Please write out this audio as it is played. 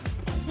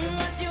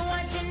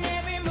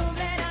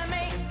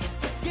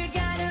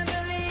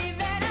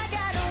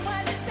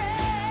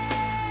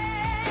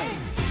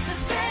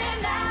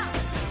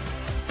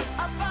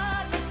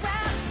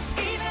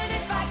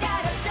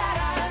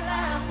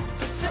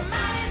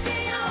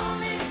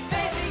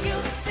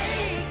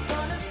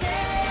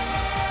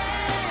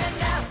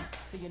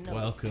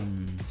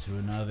welcome to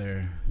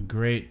another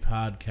great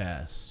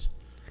podcast.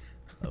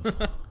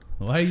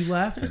 Why are you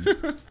laughing?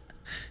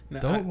 No,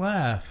 Don't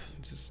laugh.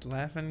 Just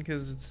laughing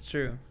because it's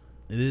true.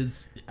 It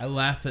is. I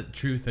laugh at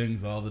true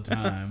things all the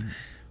time.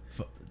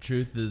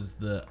 Truth is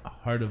the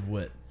heart of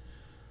wit.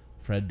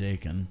 Fred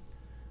Dakin.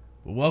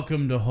 But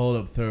welcome to Hold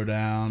Up, Throw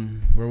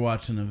Down. We're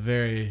watching a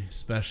very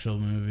special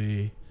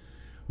movie.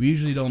 We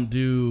usually don't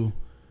do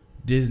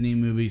Disney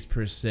movies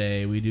per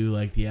se. We do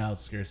like the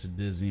outskirts of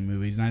Disney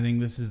movies, and I think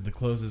this is the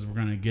closest we're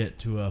going to get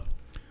to a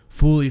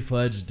fully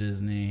fledged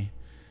Disney.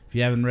 If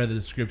you haven't read the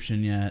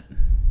description yet,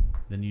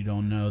 then you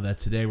don't know that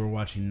today we're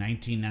watching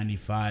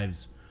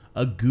 1995's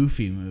A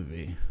Goofy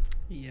Movie.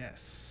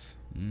 Yes.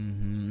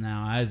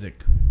 Now,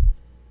 Isaac,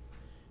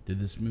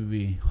 did this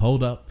movie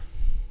hold up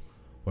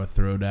or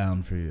throw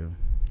down for you?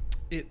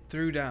 It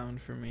threw down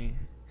for me.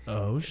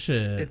 Oh,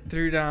 shit. It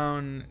threw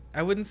down.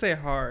 I wouldn't say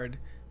hard,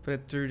 but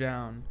it threw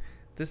down.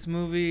 This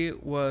movie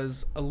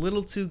was a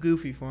little too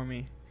goofy for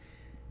me.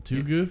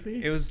 Too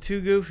goofy? It was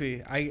too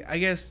goofy. I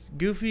guess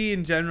Goofy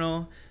in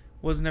general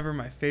was never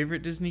my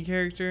favorite Disney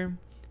character,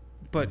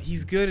 but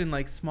he's good in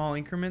like small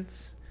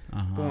increments.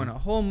 But when a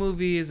whole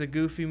movie is a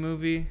Goofy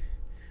movie,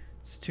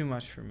 it's too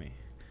much for me.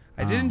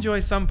 I did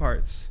enjoy some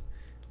parts,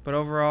 but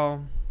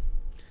overall,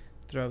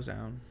 throws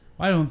down.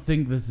 I don't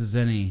think this is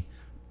any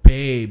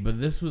babe,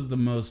 but this was the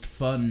most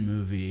fun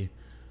movie,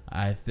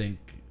 I think,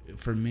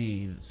 for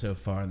me so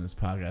far in this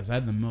podcast. I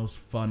had the most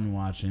fun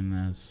watching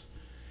this.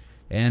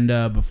 And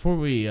before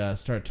we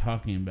start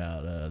talking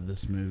about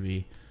this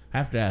movie, I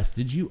have to ask,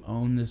 did you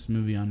own this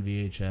movie on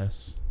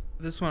VHS?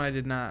 This one I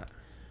did not.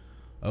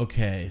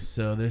 Okay,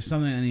 so there's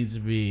something that needs to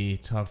be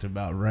talked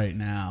about right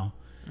now,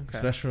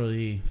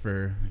 especially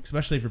for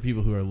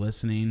people who are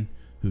listening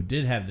who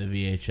did have the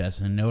VHS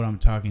and know what I'm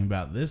talking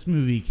about. This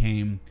movie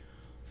came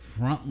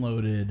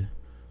front-loaded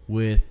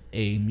with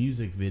a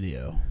music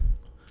video.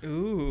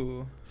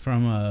 Ooh.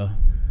 From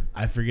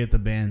I forget the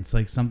band. It's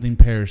like something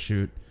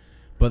Parachute,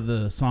 but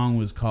the song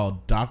was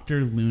called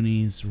Dr.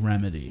 Looney's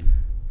Remedy.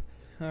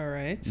 All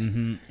right.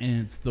 And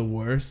it's the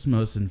worst,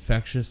 most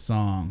infectious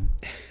song.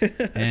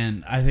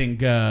 And I think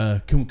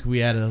can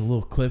we add a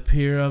little clip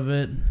here of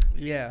it?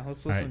 Yeah,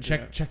 let's All listen. right, to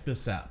it. check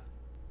this out.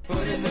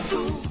 Put in the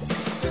food,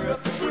 stir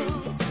up the brew,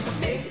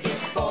 make it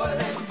boil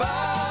and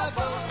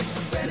bubble,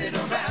 spread it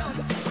around.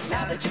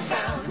 Now that you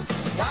found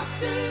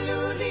Dr.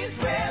 Looney's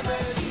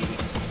Remedy,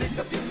 pick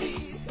up your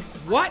knees.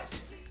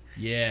 What?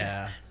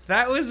 Yeah.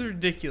 That was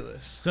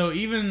ridiculous. So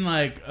even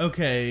like,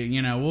 okay,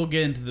 we'll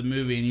get into the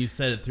movie, and you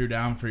said it threw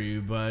down for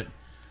you, but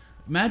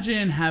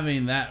imagine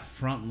having that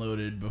front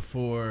loaded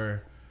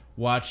before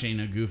watching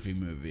a Goofy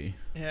movie.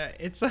 Yeah,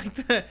 it's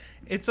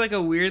like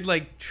a weird,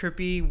 like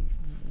trippy,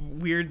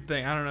 weird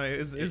thing. I don't know.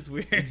 It was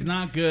weird. It's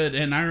not good,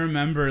 and I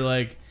remember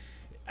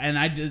and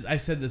I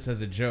said this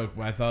as a joke,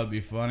 but I thought it'd be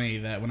funny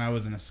that when I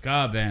was in a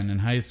ska band in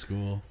high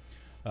school,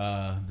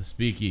 the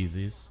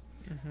Speakeasies,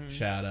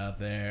 shout out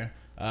there.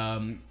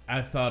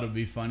 I thought it'd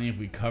be funny if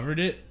we covered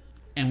it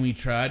and we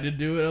tried to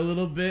do it a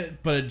little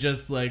bit, but it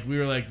just we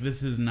were like,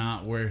 this is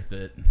not worth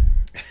it.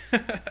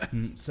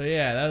 So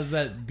yeah, that was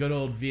that good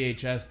old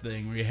VHS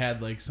thing where you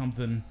had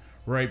something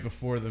right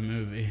before the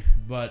movie.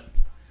 But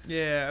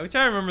yeah, which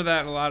I remember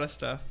that in a lot of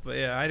stuff. But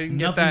yeah, I didn't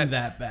get nothing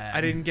that bad.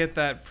 I didn't get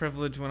that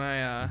privilege when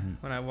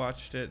I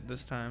watched it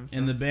this time. So.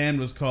 And the band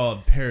was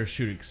called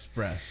Parachute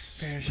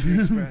Express. Parachute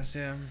Express,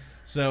 yeah.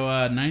 So,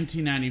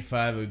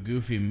 1995, A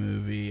Goofy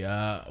Movie.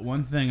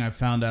 One thing I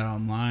found out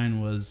online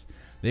was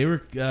they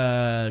were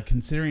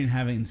considering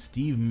having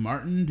Steve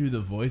Martin do the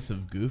voice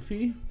of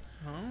Goofy,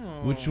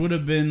 which would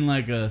have been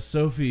a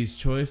Sophie's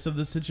choice of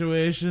the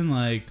situation. It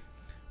would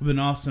have been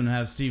awesome to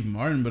have Steve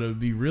Martin, but it would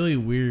be really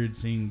weird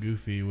seeing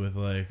Goofy with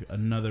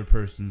another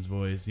person's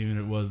voice, even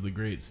if it was the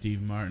great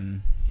Steve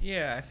Martin.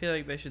 Yeah, I feel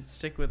like they should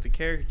stick with the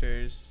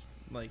characters,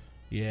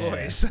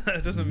 voice.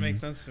 It doesn't make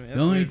sense to me.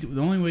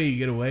 The only way you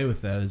get away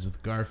with that is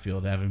with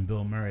Garfield having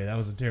Bill Murray. That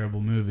was a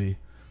terrible movie.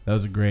 That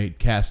was a great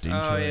casting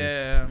choice. Oh,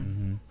 yeah.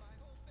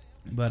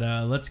 But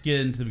let's get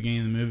into the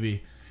beginning of the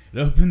movie. It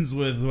opens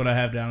with what I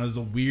have down as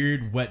a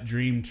weird wet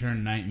dream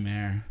turned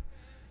nightmare.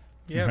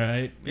 Yeah.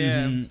 Right?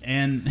 Yeah.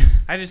 And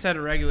I just had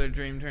a regular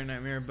dream turned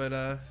nightmare,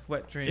 but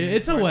wet dream.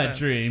 It's a wet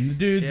dream. The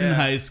dude's in Yeah.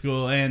 high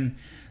school, and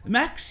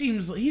Max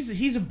seems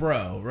he's a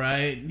bro,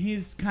 right?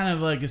 He's kind of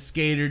like a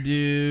skater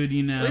dude,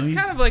 Well, he's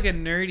kind of like a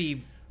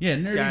nerdy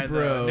nerdy guy,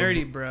 bro. though.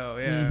 Nerdy bro,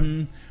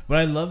 yeah. But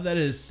I love that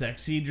his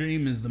sexy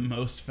dream is the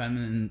most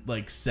feminine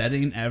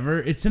setting ever.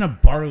 It's in a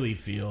barley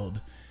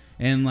field,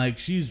 and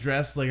she's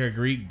dressed like a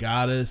Greek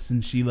goddess,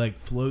 and she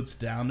floats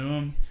down to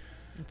him.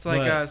 It's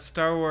like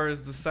Star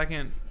Wars, the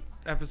second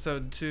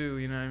episode 2.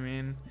 You know what I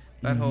mean?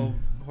 That whole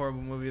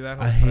horrible movie. That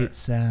whole. I hate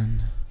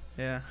sand.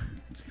 Yeah.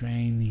 It's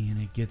grainy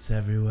and it gets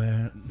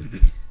everywhere.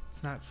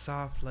 It's not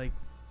soft like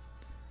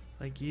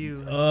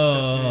you.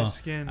 Oh, your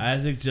skin.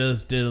 Isaac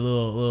just did a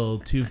little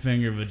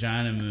 2-finger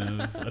vagina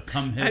move. A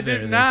come hither. I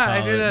did not.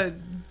 I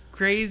did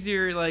graze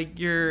your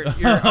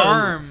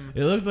arm.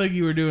 It looked like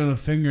you were doing a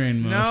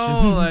fingering motion.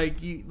 No,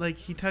 like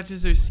he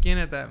touches her skin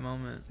at that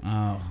moment.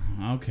 Oh,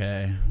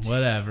 okay.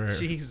 Whatever.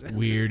 Jesus.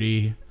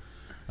 Weirdy.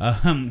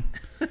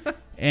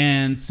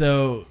 And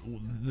so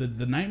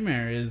the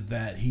nightmare is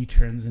that he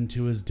turns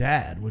into his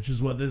dad, which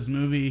is what this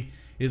movie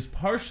is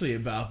partially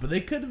about, but they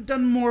could have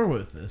done more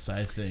with this,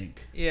 I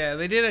think. Yeah,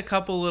 they did a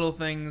couple little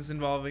things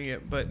involving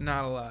it, but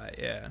not a lot,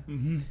 yeah.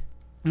 Mm-hmm.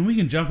 And we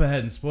can jump ahead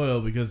and spoil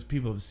because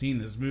people have seen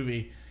this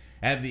movie.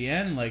 At the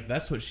end, like,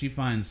 that's what she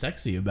finds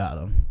sexy about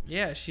him.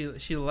 Yeah, she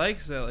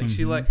likes it. Like,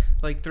 she like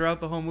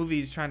throughout the whole movie,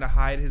 he's trying to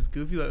hide his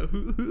goofy, like,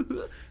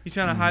 he's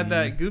trying to hide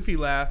that goofy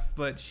laugh,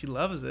 but she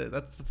loves it.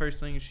 That's the first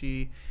thing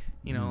she,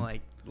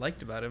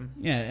 liked about him.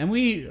 Yeah, and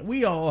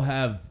we all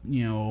have,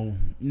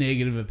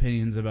 negative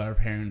opinions about our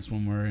parents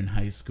when we're in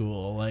high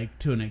school, like,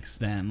 to an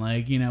extent.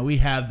 Like, we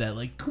have that,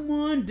 like, come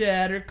on,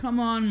 Dad, or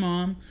come on,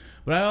 Mom.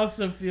 But I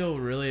also feel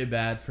really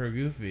bad for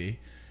Goofy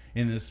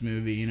in this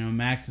movie.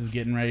 Max is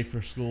getting ready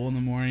for school in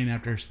the morning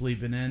after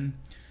sleeping in.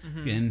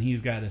 Mm-hmm. And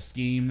he's got a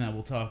scheme that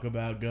we'll talk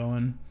about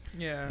going.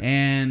 Yeah.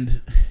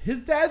 And his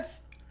dad's,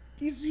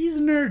 he's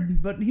a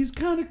nerd, but he's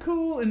kind of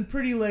cool and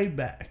pretty laid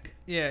back.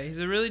 Yeah, he's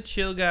a really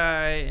chill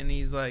guy, and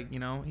he's like,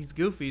 he's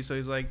goofy, so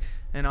he's like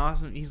an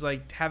awesome, he's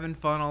like having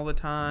fun all the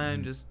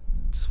time, just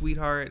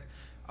sweetheart.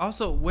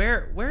 Also,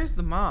 where's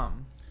the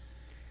mom?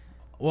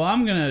 Well,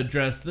 I'm gonna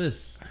address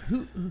this.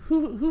 Who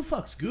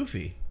fucks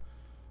Goofy?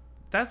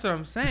 That's what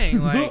I'm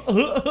saying. Like,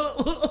 that's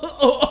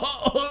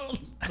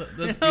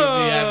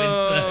Goofy having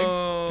sex.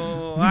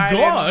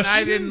 Gosh,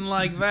 I didn't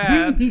like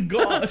that.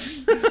 Gosh,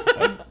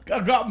 I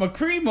got my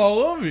cream all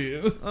over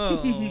you.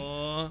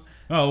 Oh.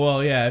 Oh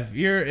well, yeah. If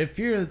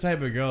you're the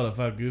type of girl to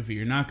fuck Goofy,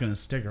 you're not gonna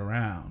stick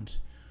around.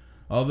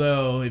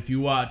 Although, if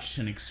you watch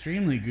an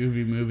Extremely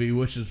Goofy movie,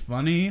 which is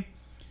funny,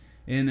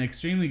 in an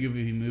Extremely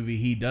Goofy movie,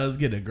 he does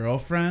get a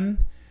girlfriend,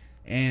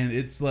 and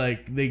it's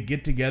like they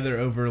get together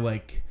over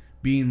like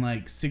being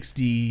like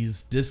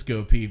 60s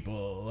disco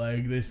people.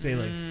 Like they say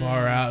like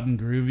Far Out and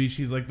Groovy.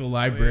 She's like the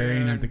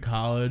librarian at the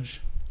college.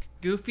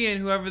 Goofy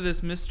and whoever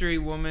this mystery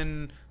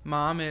woman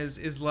mom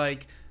is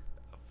like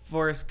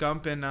Forrest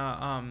Gump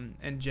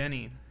and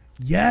Jenny.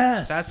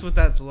 Yes, that's what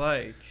that's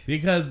like.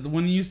 Because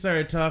when you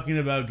started talking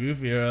about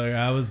Goofy earlier,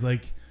 I was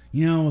like,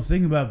 the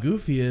thing about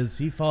Goofy is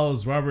he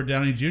follows Robert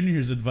Downey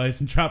Jr.'s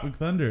advice in Tropic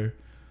Thunder.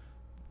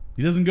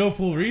 He doesn't go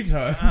full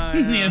retard.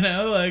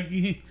 Yeah. Like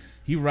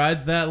he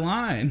rides that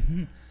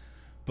line.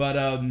 But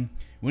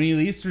when he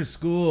leaves for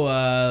school,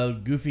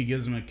 Goofy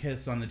gives him a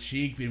kiss on the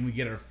cheek, and we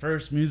get our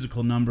first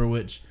musical number,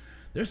 which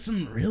there's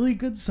some really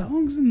good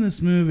songs in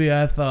this movie,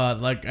 I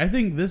thought. Like, I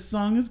think this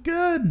song is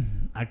good.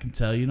 I can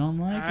tell you don't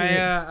like it.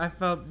 I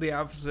felt the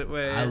opposite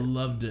way. I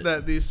loved it.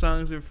 That these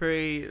songs are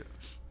pretty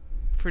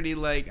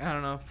like, I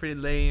don't know, pretty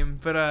lame.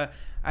 But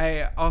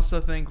I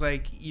also think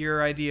like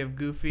your idea of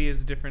Goofy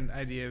is a different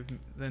idea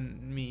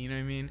than me. You know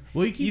what I mean?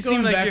 Well, you keep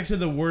going back to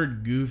the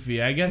word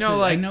Goofy. I guess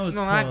I know it's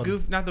not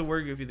Goofy, not the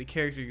word Goofy, the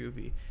character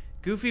Goofy.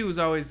 Goofy was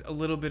always a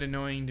little bit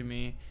annoying to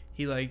me.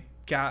 He was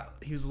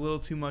a little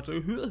too much,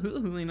 like,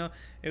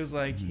 it was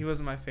like he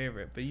wasn't my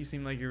favorite. But you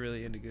seem like you're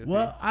really into Goofy.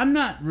 Well, I'm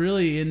not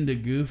really into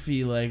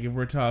Goofy. Like if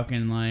we're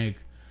talking like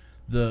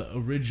the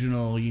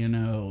original,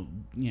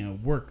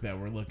 work that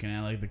we're looking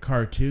at, like the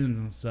cartoons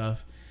and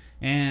stuff.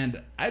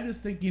 And I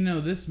just think,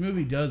 this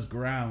movie does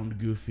ground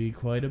Goofy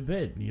quite a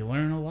bit. You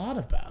learn a lot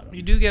about him.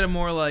 You do get a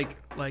more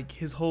like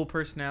his whole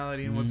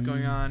personality and what's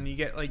going on. You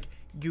get like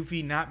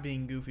Goofy not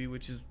being Goofy,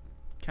 which is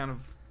kind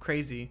of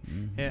crazy.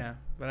 Mm-hmm. Yeah,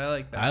 but I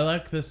like that. I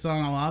like this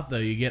song a lot, though.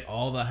 You get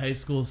all the high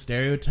school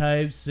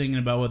stereotypes singing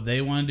about what they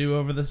want to do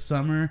over the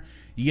summer.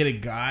 You get a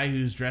guy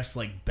who's dressed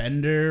like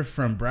Bender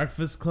from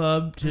Breakfast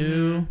Club,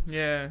 too. Mm-hmm.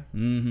 Yeah.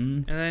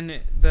 Mm-hmm.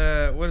 And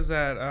then what is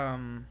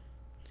that?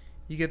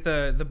 You get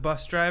the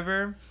bus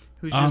driver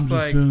who's just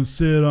like, gonna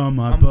sit on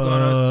my butt. I'm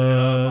gonna sit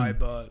on my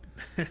butt.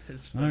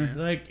 It's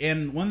funny.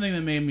 And one thing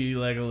that made me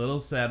like a little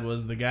sad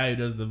was the guy who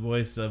does the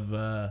voice of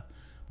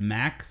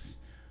Max.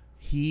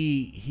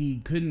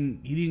 He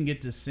didn't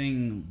get to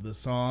sing the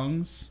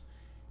songs,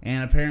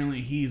 and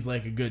apparently he's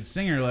like a good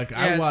singer. Like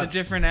I watched, it's a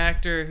different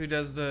actor who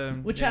does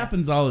which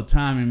happens all the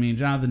time. I mean,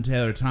 Jonathan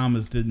Taylor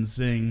Thomas didn't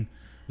sing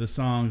the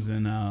songs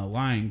in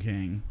Lion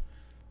King.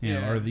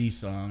 Or the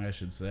song, I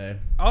should say.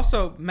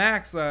 Also,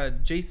 Max,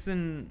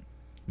 Jason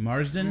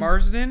Marsden.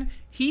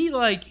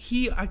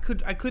 I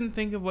couldn't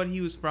think of what he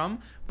was from,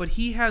 but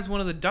he has one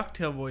of the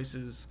DuckTale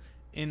voices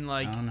in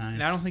like. Oh, nice.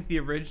 And I don't think the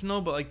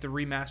original, but like the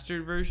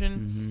remastered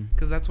version,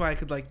 because that's why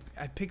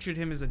I pictured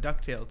him as a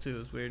DuckTale too. It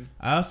was weird.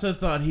 I also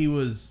thought he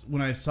was,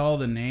 when I saw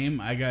the name,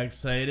 I got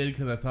excited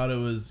because I thought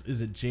is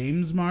it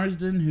James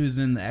Marsden who's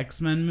in the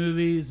X-Men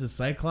movies, the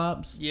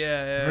Cyclops?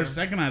 Yeah. For a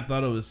second I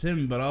thought it was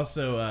him, but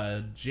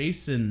also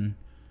Jason.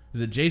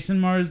 Is it Jason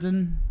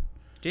Marsden?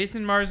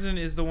 Jason Marsden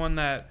is the one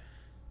that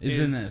is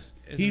in this.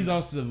 He's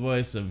also the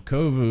voice of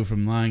Kovu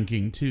from Lion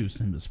King 2,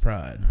 Simba's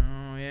Pride.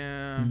 Oh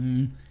yeah.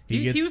 Mm-hmm.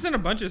 He was in a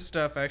bunch of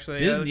stuff actually.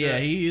 Disney, yeah,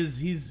 he is.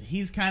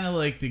 He's kind of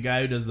like the guy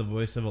who does the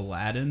voice of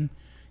Aladdin.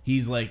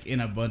 he's like in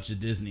a bunch of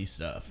Disney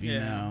stuff, you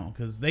know,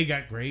 because they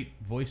got great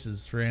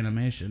voices for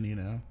animation, you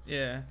know.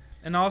 Yeah,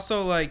 and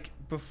also like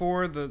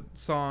before the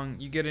song,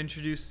 you get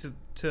introduced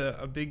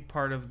to a big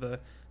part of the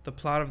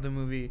plot of the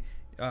movie.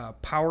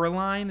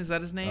 Powerline, is that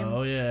his name?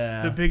 Oh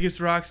yeah, the biggest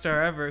rock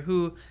star ever,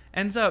 who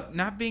ends up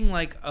not being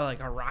like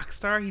a rock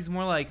star. He's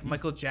more like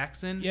Michael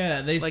Jackson.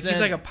 Yeah, they like said,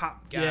 he's like a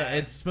pop guy. Yeah,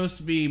 it's supposed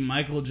to be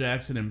Michael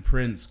Jackson and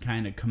Prince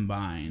kind of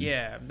combined.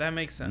 Yeah, that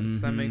makes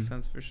sense. That makes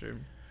sense for sure.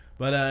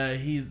 But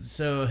his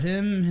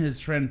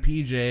friend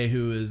PJ,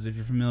 who is, if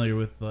you're familiar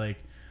with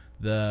like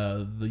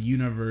the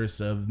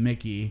universe of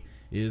Mickey,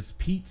 is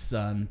Pete's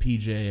son.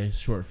 PJ is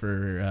short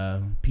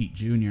for Pete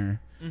Jr.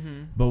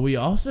 Mm-hmm. But we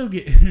also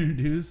get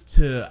introduced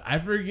to, I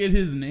forget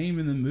his name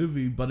in the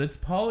movie, but it's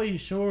Pauly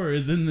Shore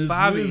is in this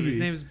Bobby. movie. His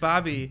name's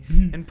Bobby.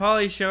 And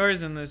Pauly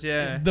Shore's in this,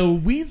 yeah. The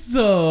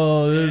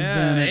Weasel is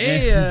in it.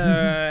 Hey,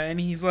 and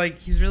he's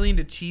really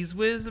into Cheese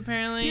Whiz,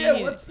 apparently.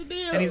 Yeah, what's the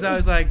deal? And he's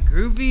always like,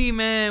 groovy,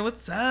 man,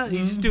 what's up?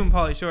 He's just doing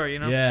Pauly Shore, you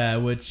know? Yeah,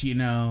 which, you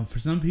know, for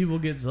some people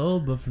gets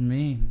old, but for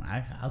me,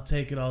 I'll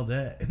take it all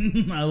day.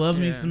 I love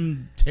me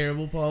some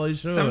terrible Pauly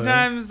Shore.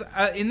 Sometimes,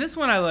 in this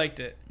one I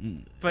liked it.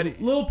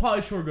 But little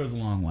Pauly Shore goes a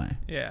long way.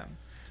 Yeah.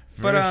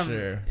 For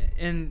sure.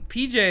 And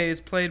PJ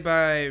is played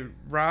by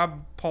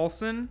Rob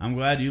Paulson. I'm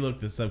glad you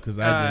looked this up because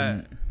I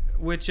didn't.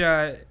 Which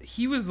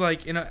he was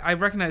like, I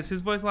recognize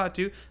his voice a lot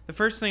too. The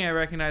first thing I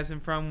recognized him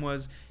from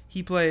was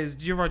he plays.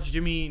 Did you ever watch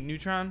Jimmy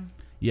Neutron?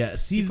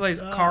 Yes, he plays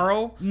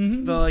Carl,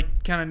 the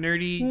like kind of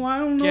nerdy. Well, I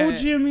don't know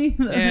Jimmy.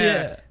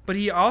 Yeah, but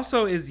he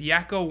also is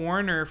Yakko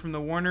Warner from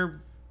the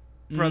Warner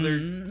brother.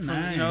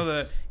 Nice. You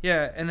know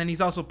and then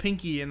he's also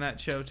Pinky in that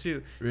show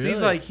too. Really?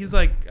 So he's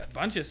like a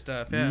bunch of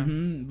stuff. Yeah.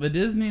 The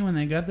Disney, when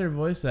they got their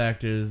voice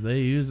actors, they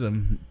use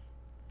them.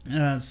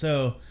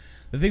 So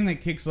the thing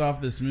that kicks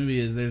off this movie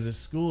is there's a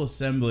school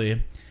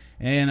assembly,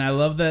 and I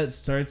love that it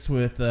starts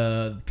with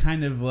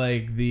kind of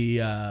like the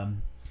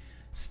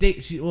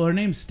her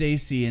name's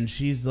Stacy, and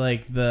she's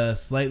like the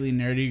slightly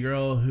nerdy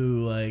girl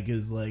who like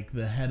is like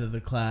the head of the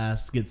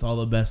class, gets all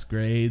the best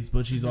grades,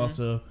 but she's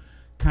also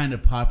kind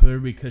of popular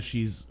because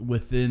she's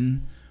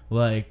within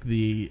like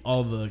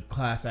all the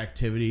class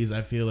activities.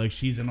 I feel like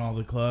she's in all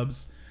the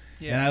clubs.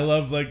 Yeah. And I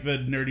love like the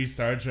nerdy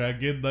Star Trek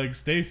kid, like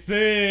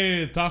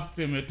Stacy, talk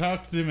to me.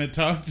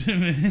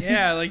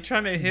 Yeah, like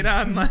trying to hit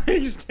on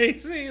like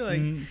Stacy, like.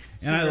 And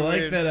I like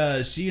weird.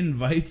 that she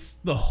invites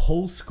the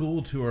whole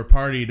school to her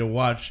party to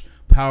watch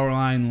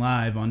Powerline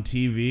live on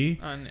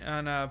TV.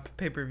 On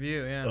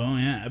pay-per-view, yeah. Oh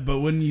yeah, but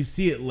when you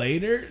see it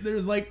later,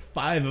 there's like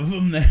 5 of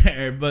them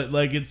there. But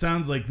like it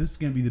sounds like this is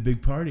gonna be the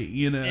big party,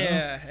 you know?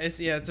 Yeah,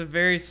 it's a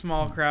very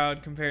small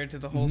crowd compared to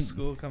the whole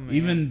school coming.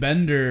 Even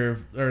Bender,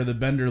 or the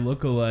Bender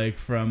lookalike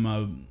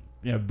from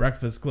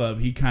Breakfast Club,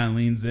 he kind of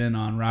leans in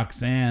on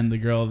Roxanne, the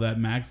girl that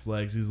Max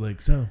likes. He's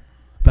like, so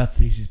about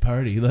Stacy's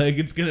party, like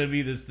it's gonna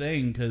be this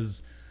thing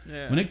because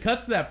when it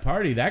cuts to that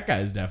party, that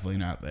guy's definitely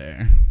not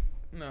there.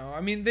 No,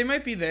 I mean they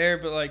might be there,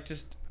 but like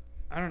just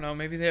I don't know.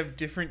 Maybe they have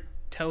different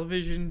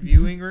television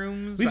viewing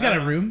rooms. We've got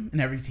a room in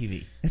every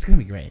TV. It's gonna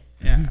be great.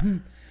 Yeah.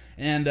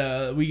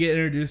 And we get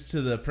introduced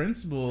to the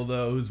principal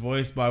though, who's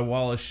voiced by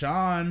Wallace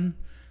Shawn.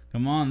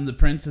 Come on, the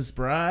Princess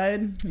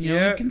Bride.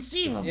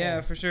 Inconceivable.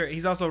 Yeah, for sure.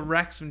 He's also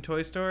Rex from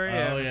Toy Story.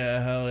 Oh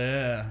yeah, hell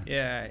yeah.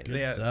 Yeah,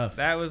 good stuff.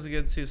 That was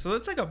good too. So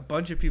that's like a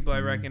bunch of people I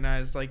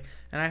recognize. Like,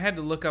 and I had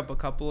to look up a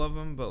couple of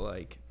them, but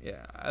like,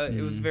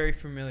 it was very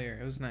familiar.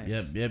 It was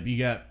nice. Yep. You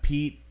got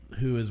Pete,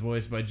 who is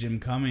voiced by Jim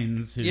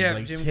Cummings. Who's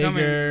like Jim Tigger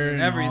Cummings is in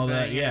and everything. all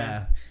that.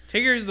 Yeah.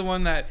 Tigger is the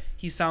one that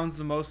he sounds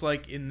the most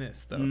like in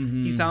this, though.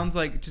 He sounds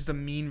like just a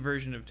mean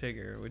version of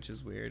Tigger, which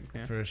is weird.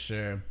 Yeah. For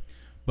sure.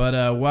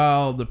 But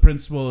while the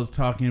principal is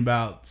talking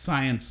about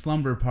science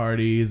slumber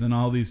parties and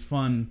all these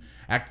fun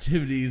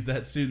activities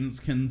that students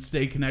can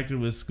stay connected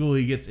with school,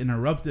 he gets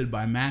interrupted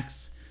by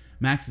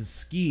Max's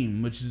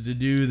scheme, which is to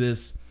do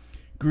this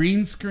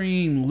green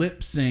screen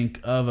lip sync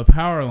of a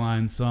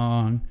Powerline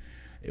song,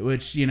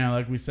 which,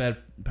 like we said,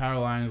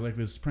 Powerline is like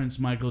this Prince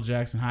Michael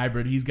Jackson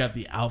hybrid. He's got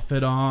the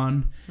outfit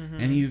on,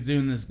 and he's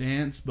doing this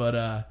dance,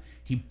 but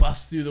he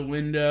busts through the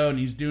window, and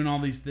he's doing all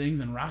these things,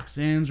 and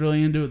Roxanne's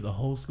really into it. The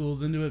whole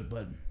school's into it,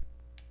 but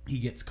he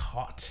gets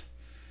caught.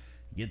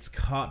 He gets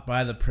caught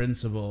by the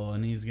principal,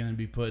 and he's going to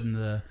be put in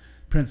the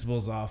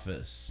principal's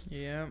office.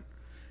 Yeah.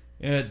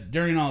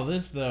 During all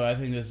this, though, I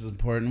think this is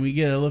important. We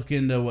get a look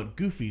into what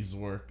Goofy's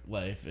work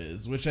life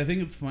is, which I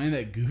think it's funny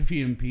that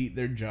Goofy and Pete,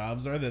 their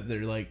jobs are that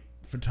they're like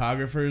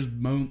photographers,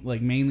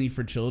 like mainly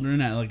for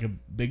children at like a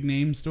big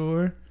name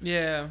store.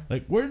 Yeah.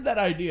 Like, where did that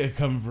idea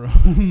come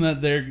from?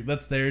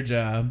 that's their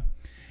job,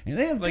 and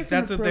they have like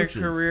that's approaches.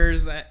 What their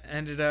careers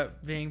ended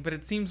up being. But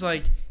it seems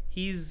like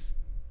Pete's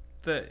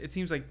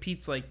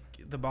like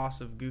the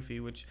boss of Goofy,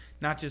 which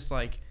not just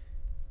like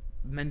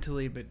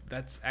mentally, but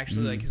that's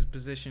actually like his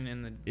position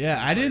in the.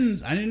 Yeah, I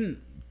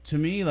didn't. To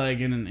me, like,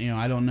 and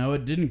I don't know.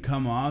 It didn't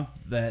come off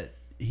that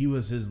he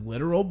was his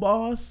literal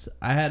boss.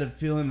 I had a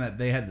feeling that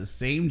they had the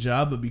same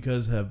job, but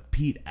because of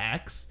Pete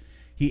acts,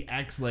 he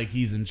acts like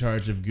he's in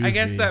charge of Goofy. I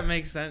guess that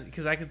makes sense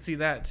because I could see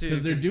that too.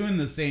 Because they're doing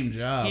the same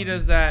job. He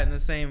does that in the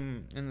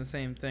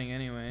same thing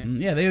anyway.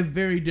 Yeah, they have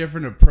very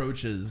different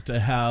approaches to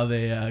how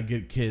they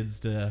get kids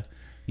to,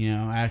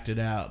 act it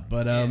out.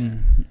 But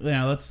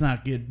let's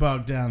not get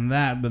bogged down in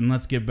that. But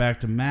let's get back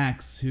to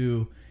Max,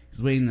 who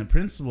is waiting in the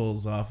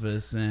principal's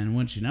office, and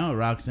once you know,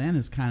 Roxanne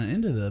is kind of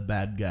into the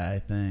bad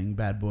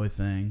boy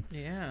thing.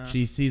 Yeah.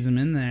 She sees him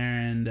in there,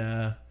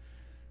 and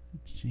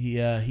he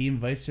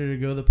invites her to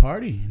go to the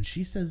party, and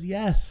she says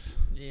yes.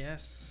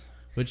 Yes.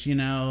 Which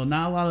not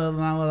a lot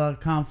of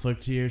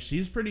conflict here.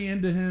 She's pretty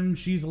into him.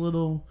 She's a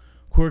little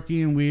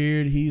quirky and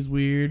weird. He's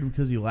weird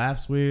because he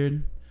laughs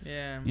weird.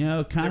 Yeah.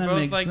 Kind of They're both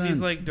makes like sense.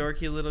 these like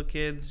dorky little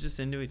kids just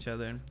into each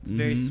other. It's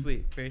very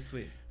sweet. Very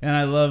sweet. And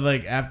I love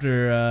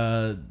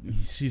after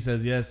she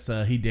says yes,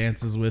 he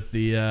dances with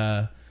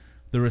the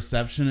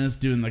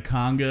receptionist doing the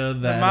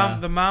conga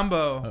The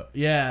mambo.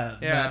 Yeah.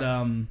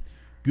 That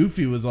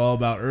Goofy was all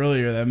about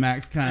earlier. That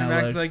Max kind of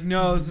Max is like,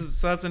 no,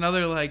 so that's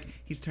another like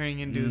he's turning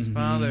into his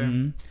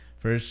father.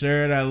 For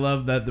sure, and I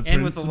love that the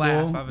and principal, with a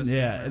laugh, obviously.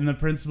 Yeah, and the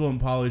principal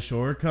and Pauly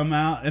Shore come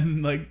out,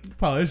 and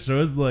Pauly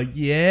Shore's like,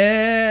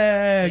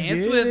 yeah,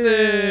 dance with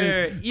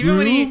her, even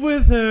when he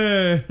with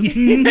her,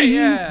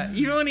 yeah.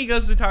 Even when he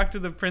goes to talk to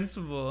the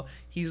principal,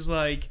 he's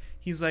like,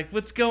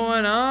 what's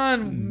going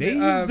on,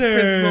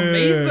 Mazer? Principal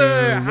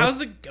Mazer?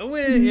 How's it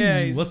going?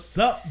 Yeah, what's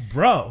up,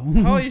 bro?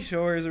 Pauly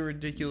Shore is a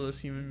ridiculous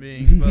human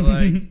being, but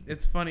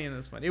it's funny in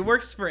this one. It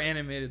works for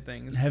animated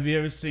things. Have you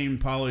ever seen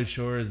Pauly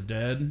Shore is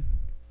Dead?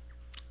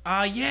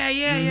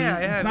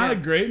 Yeah. It's not a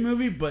great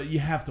movie, but you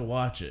have to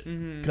watch it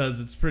because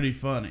it's pretty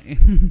funny.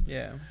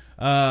 Yeah.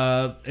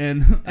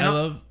 And I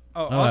love.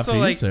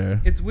 Also,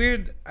 it's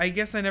weird. I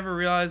guess I never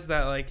realized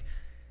that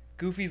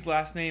Goofy's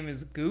last name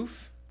is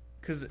Goof,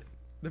 because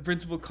the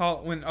principal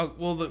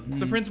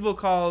the principal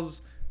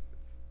calls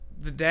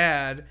the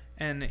dad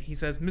and he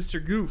says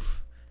Mr.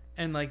 Goof,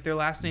 and their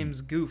last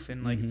name's Goof,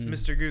 and it's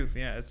Mr. Goof.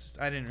 Yeah,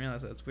 I didn't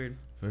realize that. It's weird.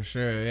 For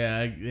sure,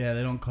 yeah,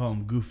 they don't call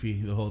him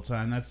Goofy the whole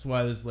time. That's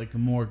why there's a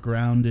more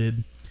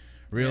grounded,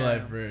 real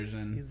life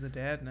version. He's the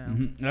dad now.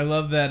 I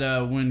love that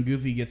when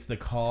Goofy gets the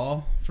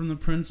call from the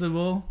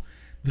principal,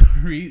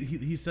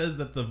 he says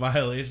that the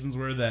violations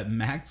were that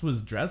Max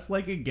was dressed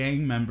like a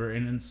gang member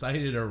and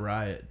incited a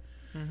riot,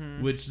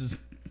 which is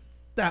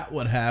not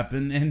what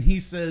happened. And he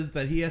says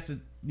that he has to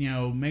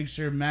make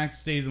sure Max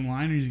stays in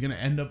line or he's going to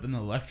end up in the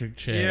electric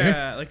chair.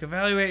 Yeah,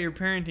 evaluate your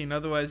parenting,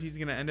 otherwise he's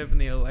going to end up in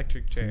the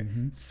electric chair.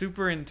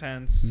 Super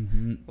intense.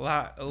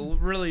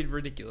 Really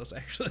ridiculous,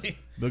 actually.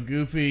 But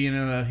Goofy,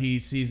 he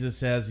sees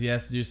this as he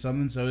has to do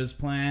something, so his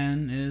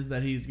plan is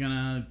that he's going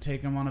to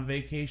take him on a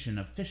vacation,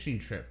 a fishing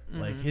trip,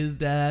 like his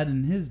dad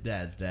and his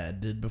dad's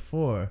dad did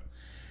before.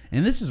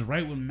 And this is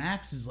right when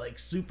Max is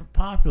super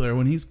popular,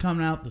 when he's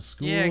coming out to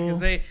school. Yeah, because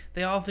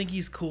they all think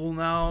he's cool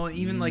now.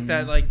 Even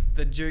that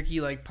the jerky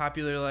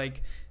popular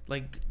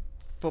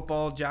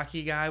football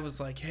jockey guy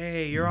was like,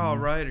 "Hey, you're all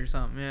right" or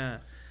something. Yeah.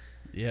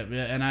 Yeah,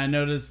 and I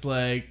noticed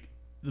the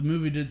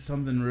movie did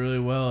something really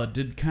well. It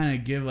did kind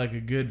of give a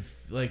good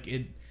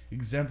it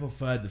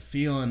exemplified the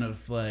feeling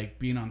of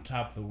being on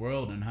top of the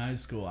world in high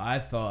school. I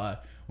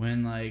thought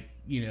when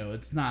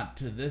it's not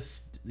to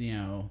this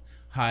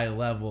high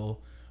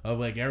level of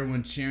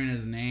everyone cheering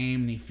his name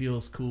and he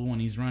feels cool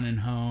when he's running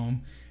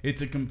home. It's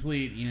a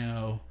complete,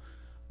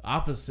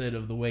 opposite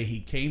of the way he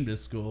came to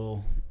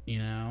school,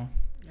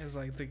 It's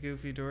the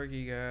goofy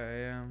dorky guy,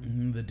 yeah.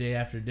 The day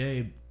after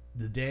day,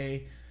 the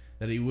day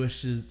that he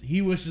wishes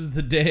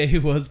the day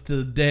was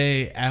the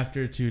day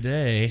after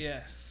today.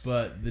 Yes.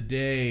 But the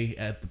day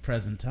at the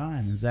present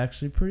time is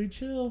actually pretty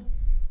chill.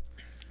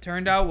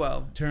 Turned out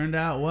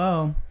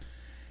well.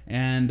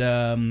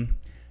 And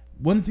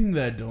one thing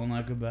that I don't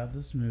like about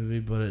this movie,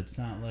 but it's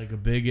not a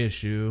big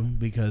issue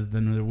because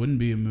then there wouldn't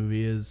be a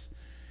movie, is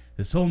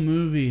this whole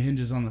movie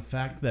hinges on the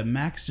fact that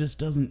Max just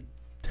doesn't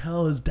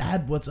tell his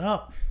dad what's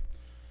up.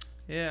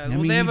 Yeah,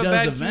 they have a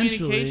bad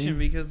communication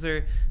because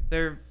their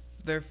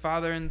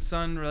father and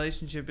son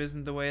relationship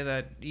isn't the way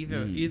that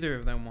either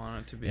of them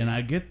want it to be. And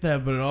I get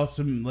that, but it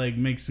also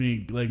makes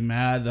me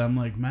mad that I'm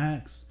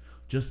Max,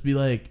 just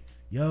be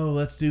yo,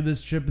 let's do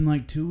this trip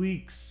in 2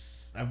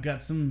 weeks. I've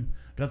got some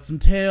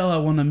tail I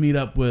want to meet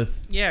up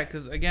with. Yeah,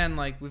 because again,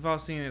 we've all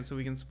seen it, so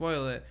we can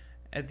spoil it.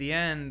 At the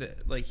end,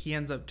 he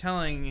ends up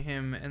telling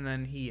him, and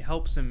then he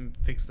helps him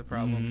fix the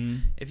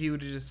problem. If he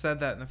would have just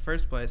said that in the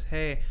first place,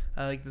 hey,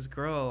 I like this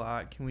girl a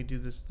lot, can we do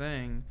this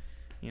thing?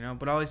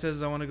 But all he says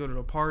is, I want to go to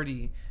a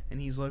party,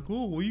 and he's like,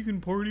 oh, well, you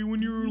can party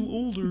when you're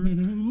older.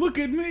 Look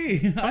at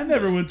me. I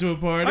never went to a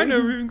party. I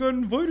never even got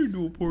invited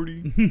to a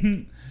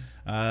party.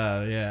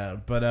 Yeah,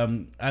 but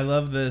I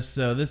love this.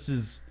 So this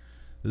is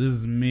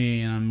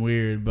me, and I'm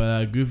weird,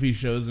 but Goofy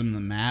shows him the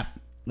map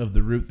of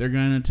the route they're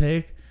going to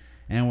take.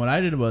 And what I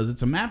did was,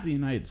 it's a map of the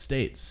United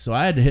States. So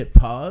I had to hit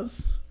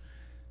pause.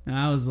 And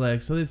I was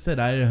like, so they said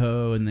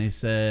Idaho and they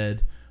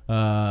said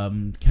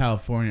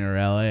California or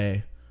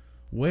LA.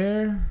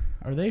 Where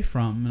are they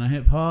from? And I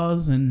hit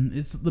pause, and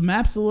the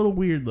map's a little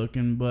weird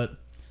looking, but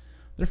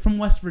they're from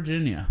West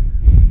Virginia.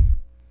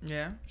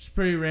 Yeah. It's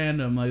pretty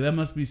random. Like, that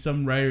must be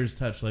some writer's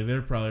touch. Like,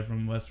 they're probably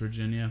from West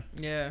Virginia.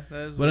 Yeah,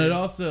 that is But weird. it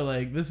also,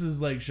 like, this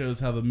is, like, shows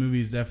how the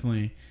movie's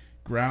definitely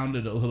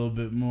grounded a little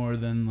bit more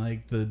than,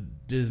 like, the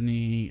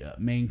Disney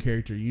main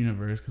character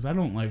universe. Because I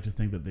don't like to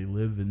think that they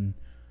live in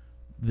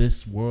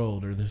this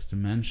world or this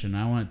dimension.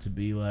 I want it to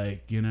be,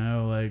 like, you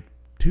know, like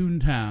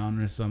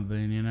Toontown or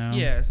something, you know?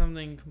 Yeah,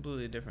 something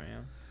completely different,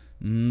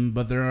 yeah.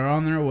 But they're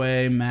on their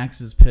way. Max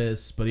is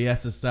pissed, but he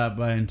has to stop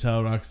by and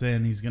tell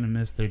Roxanne he's going to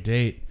miss their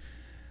date.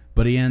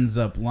 But he ends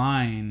up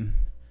lying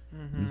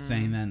and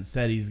saying that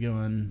instead he's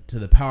going to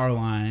the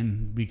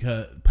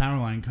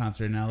Powerline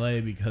concert in LA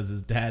because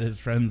his dad is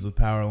friends with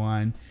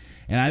Powerline.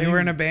 And They were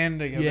in a band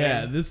together.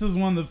 Yeah, this is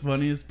one of the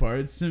funniest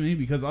parts to me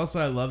because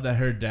also I love that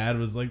her dad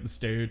was like the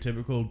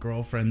stereotypical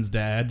girlfriend's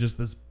dad, just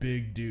this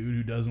big dude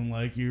who doesn't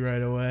like you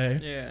right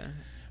away. Yeah.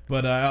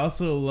 But I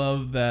also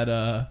love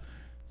that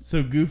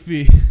so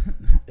Goofy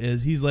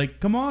he's like,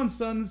 "Come on,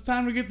 son, it's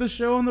time to get the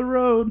show on the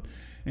road."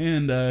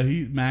 And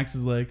Max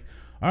is like,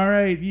 "All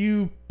right,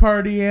 you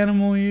party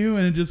animal, you."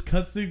 And it just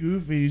cuts to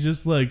Goofy. He's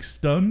just like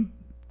stunned,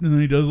 and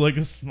then he does like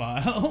a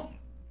smile.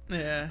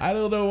 Yeah. I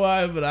don't know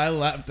why, but I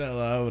laughed out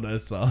loud when I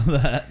saw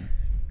that.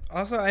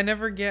 Also, I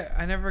never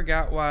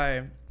got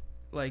why,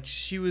 like,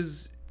 she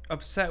was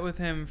upset with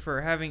him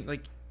for having,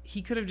 like,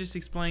 he could have just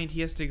explained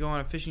he has to go on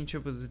a fishing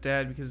trip with his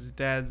dad because his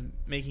dad's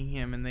making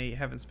him and they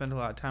haven't spent a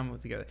lot of time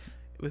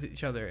with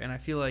each other. And I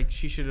feel like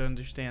she should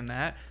understand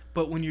that.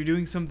 But when you're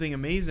doing something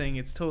amazing,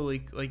 it's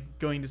totally, like,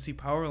 going to see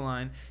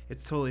Powerline,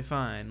 it's totally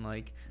fine.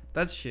 Like,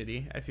 that's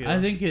shitty, I feel.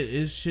 I think it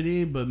is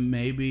shitty, but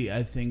maybe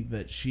I think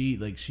that she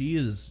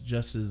is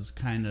just as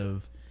kind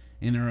of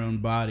in her own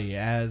body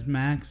as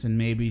Max, and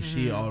maybe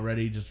she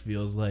already just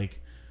feels like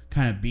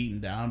kind of beaten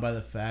down by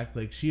the fact,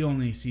 like, she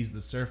only sees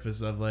the surface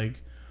of,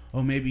 like,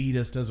 oh, maybe he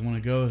just doesn't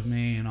want to go with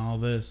me and all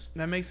this.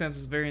 That makes sense.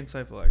 It's very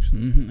insightful,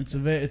 actually. It's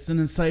an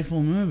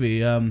insightful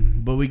movie.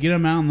 But we get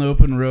him out on the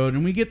open road,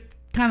 and we get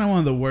kind of one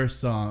of the worst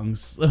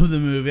songs of the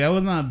movie. I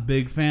was not a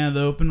big fan of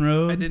the open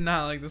road. I did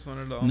not like this one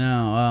at all.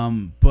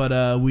 No,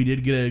 but we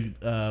did get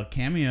a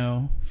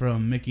cameo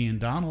from Mickey and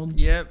Donald.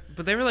 Yep,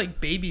 but they were like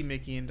baby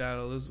Mickey and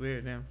Donald. It was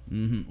weird, yeah.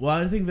 Well,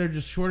 I think they're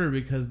just shorter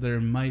because they're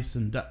mice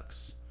and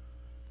ducks.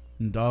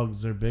 And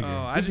dogs are bigger.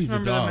 Oh, I just Goofy's a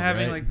remember dog, them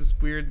having right? like this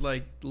weird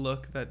like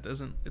look that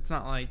doesn't. It's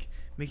not like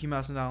Mickey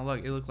Mouse and Donald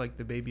Duck. It looked like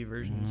the baby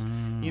versions.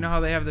 Wow. You know how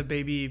they have the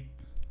baby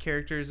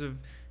characters of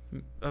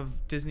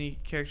Disney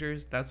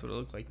characters? That's what it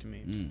looked like to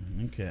me.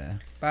 Okay.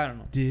 But I don't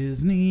know.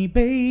 Disney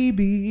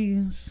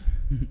babies.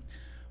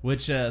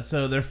 Which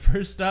so their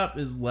first stop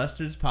is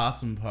Lester's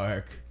Possum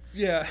Park.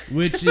 Yeah.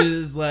 Which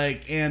is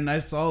like, and I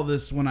saw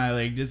this when I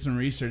like did some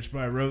research, but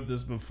I wrote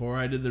this before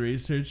I did the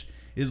research.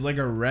 Is like a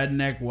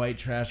redneck white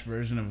trash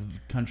version of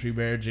Country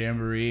Bear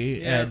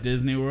Jamboree at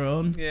Disney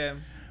World. Yeah.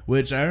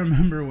 Which I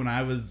remember when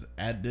I was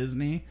at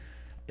Disney,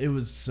 it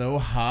was so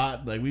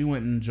hot. Like, we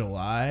went in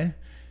July,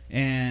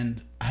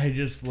 and I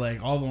just,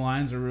 like, all the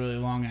lines are really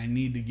long. I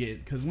need to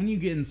get, because when you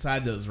get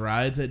inside those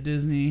rides at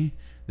Disney,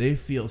 they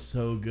feel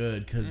so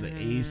good because the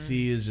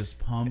AC is just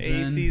pumping.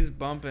 AC's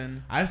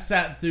bumping. I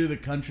sat through the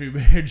Country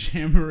Bear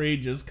Jamboree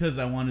just because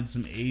I wanted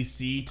some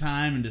AC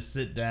time and to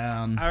sit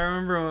down. I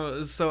remember when it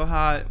was so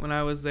hot when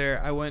I was there,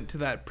 I went to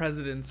that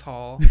President's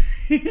Hall.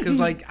 Because,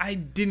 like, I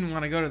didn't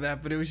want to go to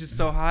that, but it was just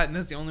so hot, and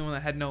that's the only one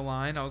that had no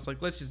line. I was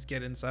like, let's just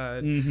get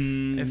inside.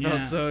 It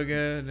felt so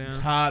good. Yeah. It's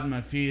hot,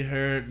 my feet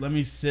hurt. Let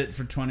me sit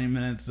for 20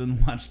 minutes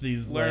and watch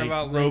these Learn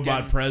about robot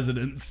Lincoln.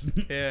 presidents.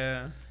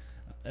 Yeah.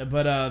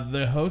 But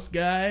the host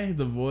guy,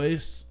 the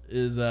voice,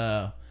 is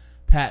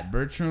Pat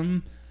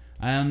Bertram.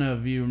 I don't know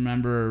if you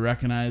remember or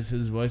recognize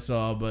his voice at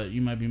all, but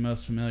you might be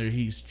most familiar.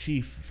 He's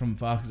Chief from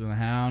Fox and the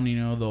Hound, you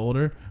know, the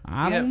older.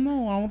 I don't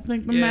know. I don't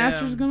think the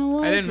master's going to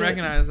like it. I didn't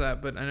recognize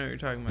that, but I know what you're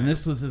talking about. And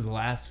this was his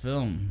last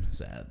film,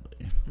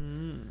 sadly.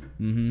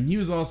 He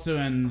was also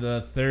in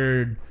the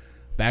third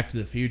Back to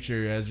the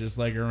Future as just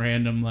like a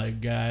random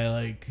like guy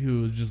like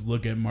who would just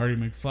look at Marty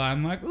McFly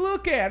and like,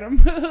 look at him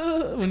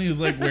when he was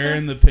like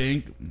wearing the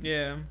pink.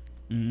 Yeah.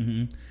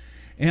 And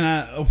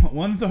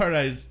one part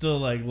I still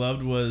like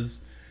loved was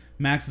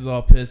Max is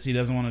all pissed he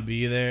doesn't want to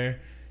be there,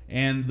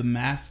 and the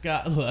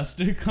mascot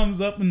Lester comes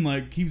up and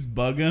like keeps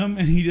bugging him,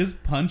 and he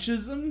just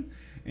punches him,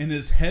 and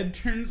his head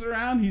turns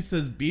around. He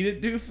says, "Beat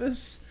it,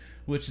 doofus,"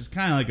 which is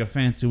kind of like a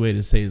fancy way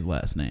to say his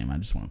last name. I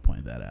just want to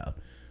point that out.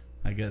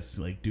 I guess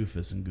like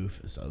Doofus and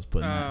Goofus I was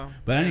putting that.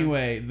 But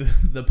anyway,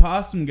 the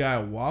possum guy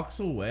walks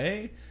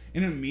away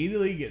and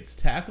immediately gets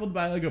tackled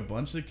by like a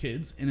bunch of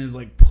kids and is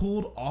like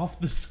pulled off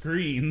the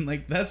screen.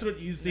 Like that's what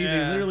you see.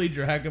 They literally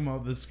drag him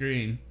off the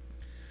screen.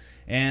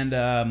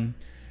 And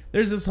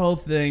there's this whole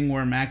thing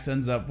where Max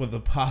ends up with a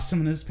possum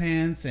in his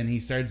pants and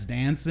he starts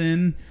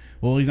dancing.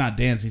 Well, he's not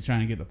dancing. He's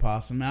trying to get the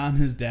possum out, and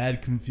his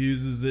dad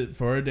confuses it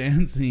for a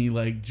dance, and he,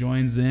 like,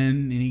 joins in,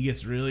 and he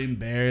gets really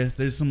embarrassed.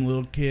 There's some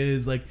little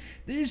kids, like,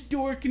 there's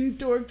Dork and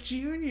Dork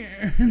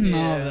Jr. and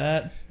all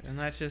that. And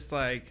that's just,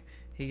 like,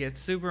 he gets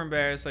super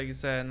embarrassed, like you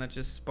said, and that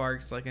just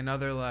sparks, like,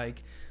 another,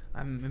 like,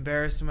 I'm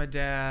embarrassed to my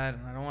dad,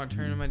 and I don't want to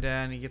turn to my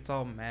dad, and he gets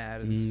all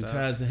mad and stuff.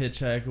 Tries to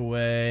hitchhike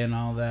away and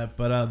all that.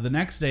 But the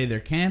next day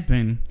they're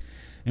camping,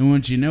 and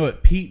once you know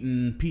it, Pete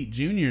and Pete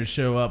Jr.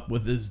 show up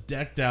with this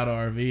decked out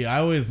RV. I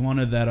always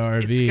wanted that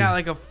RV. It's got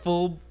like a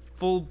full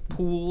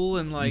pool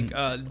and like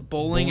a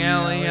bowling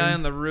alley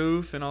on the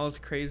roof and all this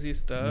crazy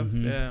stuff.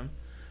 Yeah.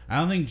 I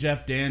don't think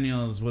Jeff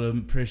Daniels would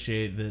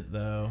appreciate it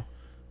though.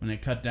 When they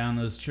cut down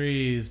those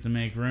trees to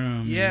make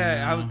room.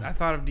 Yeah, you know? I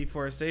thought of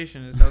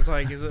deforestation. So I was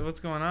like, what's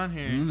going on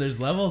here? There's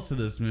levels to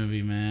this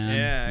movie, man.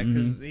 Yeah,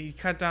 because he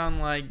cut down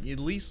like at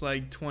least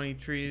like 20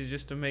 trees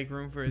just to make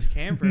room for his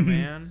camper,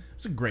 man.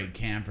 It's a great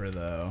camper,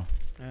 though.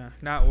 Yeah,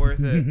 not worth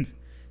it.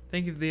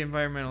 Think of the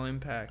environmental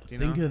impact,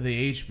 Think of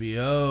the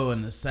HBO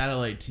and the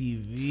satellite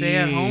TV. Stay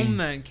at home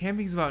then.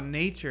 Camping's about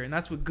nature, and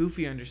that's what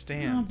Goofy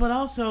understands. But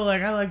also,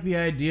 like, I like the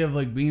idea of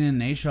like being in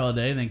nature all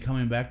day and then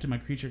coming back to my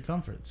creature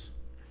comforts.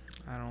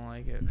 I don't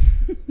like it.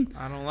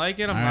 I'm not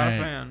right.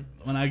 a fan.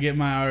 When I get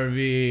my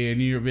RV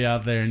and you'll be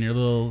out there in your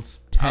little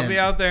tent. I'll be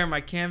out there in my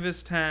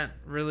canvas tent,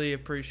 really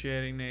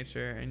appreciating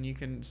nature, and you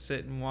can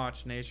sit and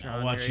watch nature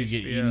on I'll watch your you HBO.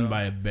 get eaten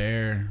by a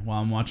bear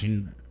while I'm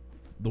watching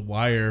The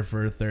Wire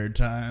for a third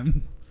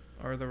time.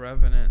 Or The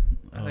Revenant.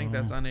 I think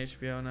that's on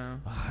HBO now.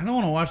 I don't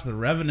want to watch The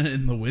Revenant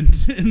in the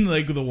winter, in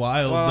like the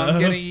wild. Well, though. I'm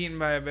getting eaten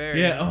by a bear.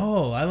 Yeah.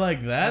 Oh, I like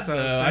that That's what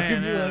I was though. I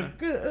saying, could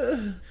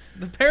be like.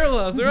 The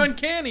parallels, they're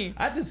uncanny.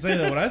 I have to say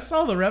that when I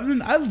saw The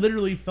Revenant, I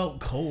literally felt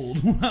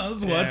cold when I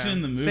was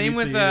watching the movie. Same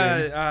with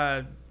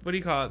theater. what do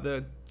you call it?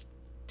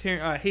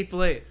 The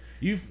Hateful Eight.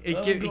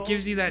 It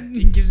gives you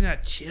that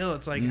chill.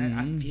 It's like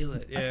I feel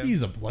it. Yeah. I could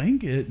use a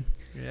blanket.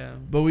 Yeah.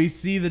 But we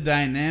see the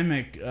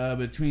dynamic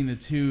between the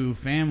two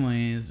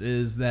families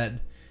is that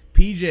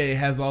PJ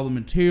has all the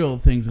material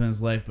things in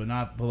his life, but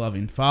not the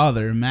loving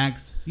father.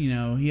 Max, he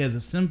has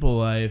a simple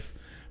life,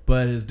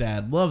 but his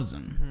dad loves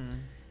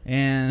him.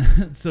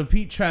 And so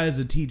Pete tries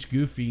to teach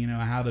Goofy,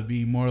 how to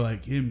be more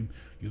like him.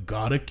 You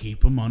gotta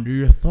keep them under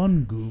your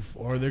thumb, Goof,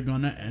 or they're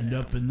gonna end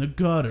up in the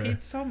gutter.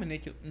 Pete's so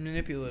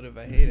manipulative.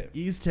 I hate it.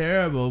 He's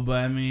terrible, but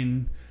I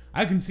mean,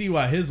 I can see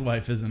why his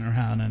wife isn't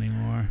around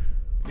anymore.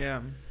 Yeah.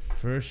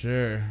 For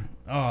sure.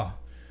 Oh,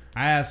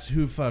 I asked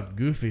who fucked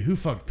Goofy. Who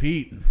fucked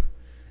Pete?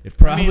 It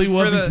probably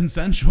wasn't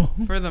consensual.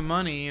 For the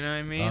money, you know what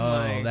I mean?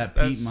 Oh, that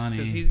Pete money.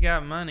 Because he's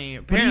got money.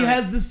 Apparently. But he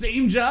has the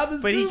same job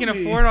as Goofy. Goofy. He can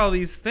afford all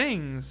these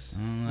things.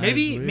 Oh,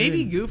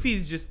 maybe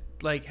Goofy's just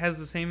like has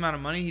the same amount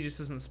of money. He just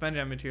doesn't spend it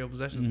on material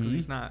possessions because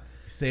he's not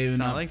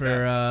saving up like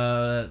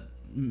for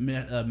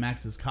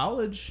Max's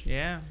college.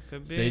 Yeah,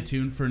 could be. Stay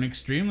tuned for an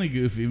extremely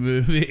Goofy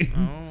movie.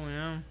 Oh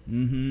yeah.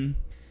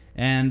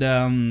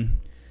 And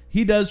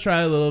he does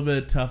try a little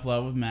bit of tough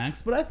love with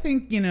Max, but I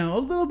think, a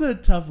little bit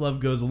of tough love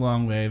goes a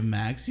long way with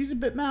Max. He's a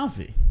bit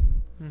mouthy,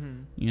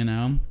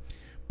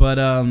 But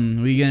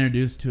we get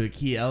introduced to a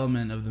key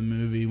element of the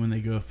movie when they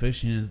go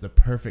fishing is the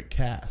perfect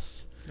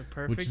cast.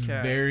 Which is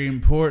very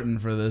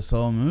important for this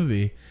whole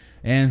movie.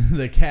 And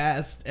the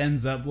cast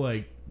ends up,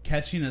 like,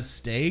 catching a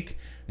steak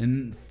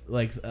and,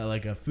 like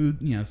a food,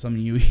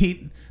 something you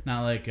eat,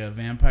 not like a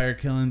vampire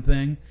killing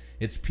thing.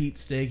 It's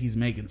Pete's steak. He's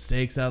making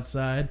steaks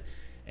outside.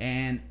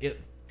 And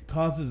it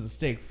causes a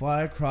steak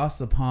fly across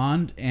the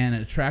pond and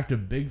attract a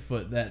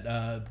Bigfoot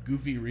that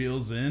Goofy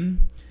reels in.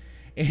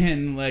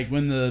 And like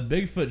when the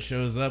Bigfoot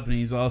shows up and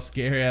he's all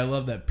scary, I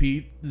love that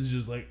Pete is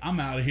just like,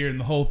 I'm out of here, and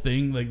the whole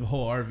thing, like the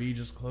whole RV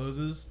just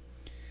closes.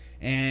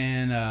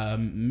 And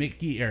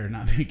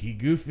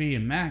Goofy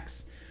and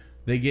Max,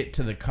 they get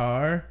to the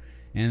car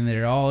and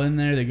they're all in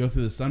there. They go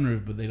through the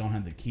sunroof, but they don't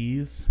have the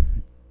keys.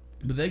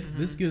 But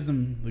this gives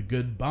them the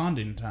good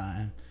bonding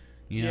time.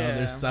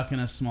 They're stuck in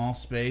a small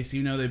space.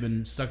 Even though they've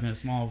been stuck in a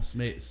small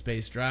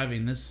space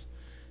driving,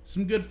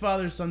 some good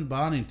father-son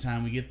bonding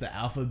time. We get the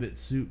alphabet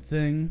soup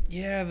thing.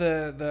 Yeah,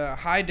 the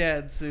Hi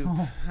Dad soup.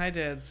 Oh. Hi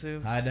Dad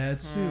soup. Hi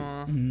Dad soup.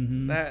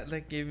 Mm-hmm.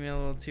 That gave me a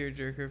little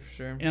tearjerker for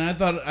sure. And I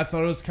thought it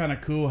was kind of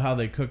cool how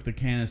they cooked the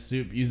can of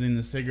soup using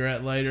the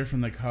cigarette lighter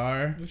from the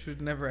car, which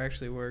would never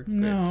actually work.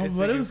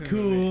 But it was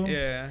cool.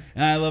 Yeah.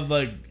 And I love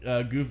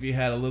Goofy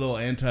had a little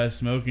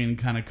anti-smoking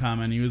kind of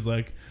comment. He was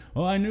like,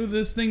 "Oh, I knew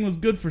this thing was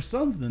good for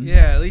something."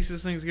 Yeah, at least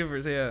this thing's good for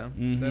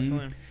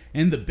definitely.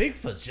 And the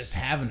Bigfoot's just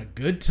having a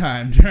good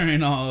time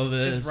during all of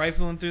this. Just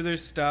rifling through their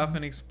stuff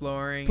and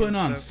exploring. Putting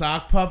on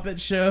sock puppet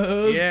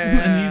shows. Yeah.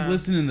 And he's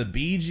listening to the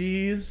Bee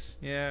Gees.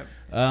 Yeah.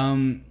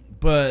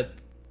 But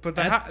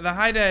the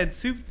Hi Dad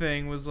soup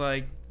thing was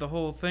like, the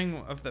whole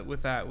thing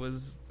with that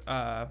was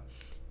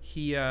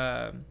he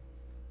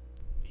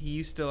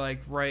used to like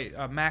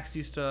write, Max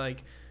used to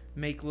like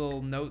make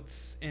little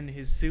notes in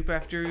his soup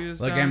after he was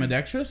done. Like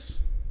ambidextrous?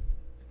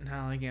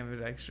 Not like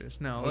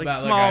ambidextrous. No, what like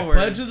about, small like words.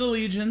 Pledge of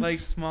Allegiance. Like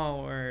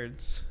small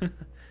words.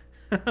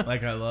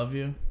 Like I love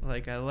you.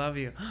 Like I love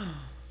you.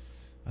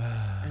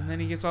 And then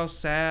he gets all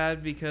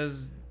sad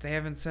because they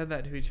haven't said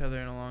that to each other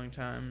in a long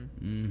time.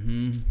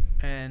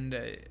 And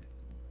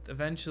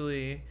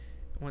eventually,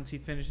 once he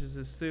finishes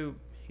his soup,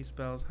 he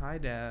spells "Hi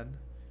Dad"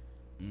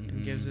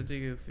 and gives it to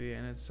Goofy,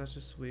 and it's such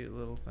a sweet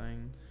little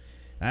thing.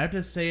 I have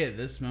to say, at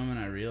this moment,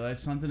 I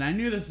realized something. I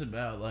knew this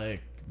about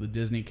like the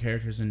Disney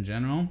characters in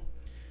general.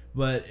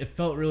 But it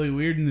felt really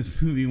weird in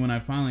this movie when I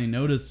finally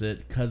noticed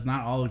it, because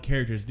not all the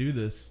characters do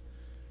this.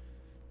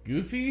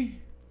 Goofy,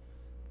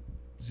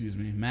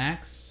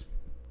 Max,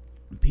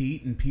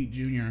 Pete, and Pete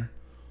Jr.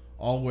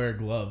 all wear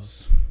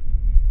gloves.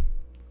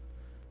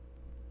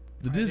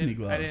 The Disney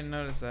gloves. I didn't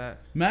notice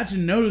that.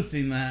 Imagine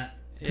noticing that.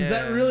 Because Yeah.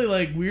 that really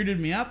like weirded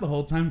me out the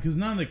whole time, because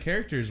none of the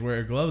characters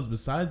wear gloves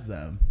besides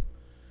them.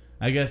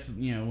 I guess,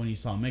 when you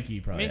saw Mickey,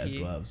 you probably had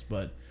gloves.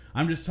 But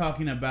I'm just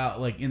talking about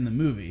like in the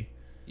movie.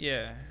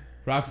 Yeah.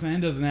 Roxanne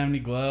doesn't have any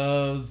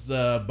gloves.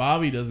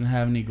 Bobby doesn't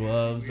have any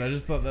gloves. I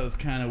just thought that was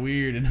kind of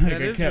weird, and like, I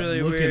kept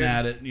really looking weird.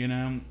 at it.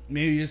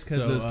 Maybe just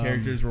because those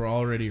characters were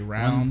already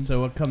around. So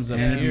what comes up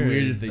And it'd be here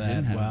weird is if they that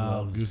didn't have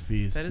while gloves.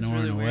 Goofy is That is snoring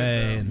really weird,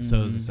 away, though. and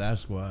so is Mhm. the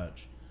Sasquatch.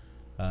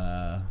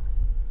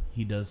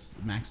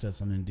 Max does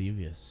something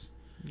devious.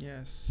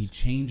 Yes. He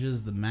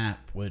changes the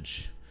map,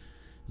 which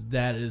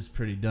that is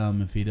pretty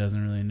dumb if he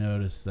doesn't really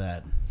notice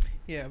that.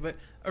 Yeah, but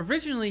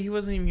originally he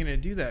wasn't even going to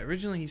do that.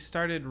 Originally he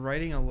started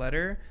writing a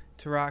letter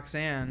to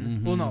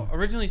Roxanne. Mhm. Well, no.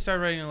 Originally he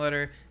started writing a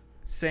letter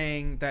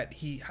saying that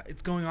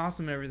it's going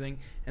awesome and everything.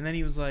 And then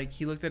he was like,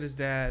 he looked at his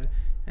dad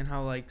and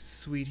how like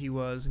sweet he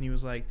was, and he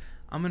was like,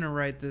 I'm going to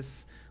write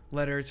this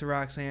letter to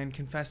Roxanne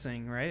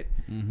confessing, right?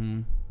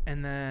 Mm-hmm.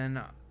 And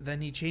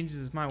then he changes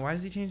his mind. Why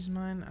does he change his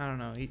mind? I don't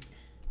know.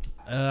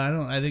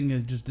 I think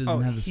it just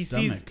doesn't have the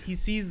stomach. He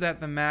sees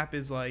that the map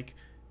is like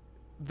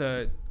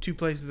the two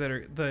places that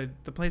are the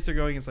place they're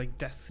going is like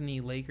Destiny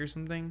Lake or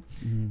something.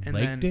 Mhm. And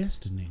Lake then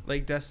Destiny.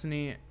 Lake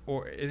Destiny,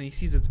 and he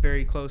sees it's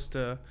very close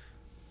to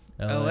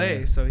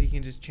LA, so he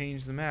can just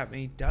change the map, and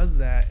he does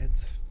that.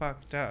 It's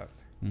fucked up.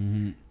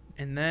 Mm-hmm.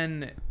 And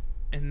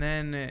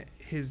then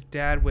his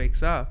dad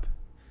wakes up,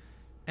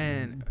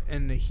 and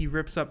he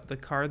rips up the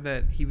card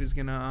that he was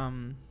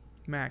gonna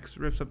Max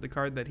rips up the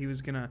card that he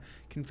was gonna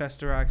confess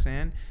to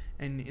Roxanne,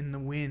 and in the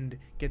wind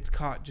gets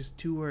caught just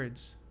 2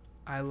 words: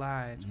 I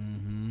lied.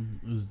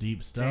 Mm-hmm. It was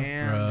deep stuff,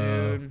 Damn,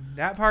 bro. dude,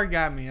 that part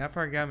got me. I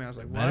was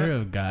like, what? Better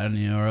have gotten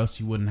you, or else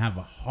you wouldn't have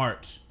a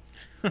heart.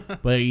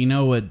 But you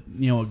know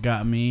what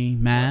got me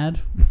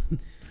mad?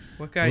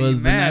 What got was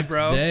you mad, the next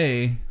bro?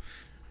 day,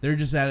 they're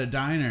just at a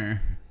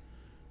diner.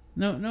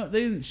 No,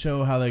 they didn't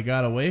show how they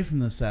got away from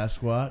the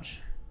Sasquatch.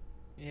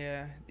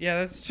 Yeah,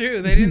 that's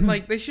true. They didn't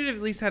They should have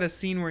at least had a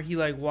scene where he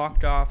like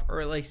walked off,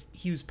 or like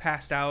he was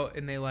passed out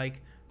and they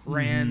like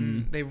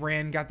ran. Mhm. They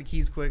ran, got the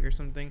keys quick or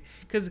something.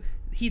 Because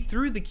he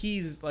threw the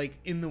keys like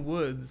in the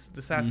woods.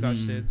 The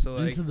Sasquatch Mhm. did. So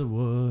like, Into the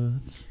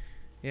woods.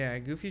 yeah,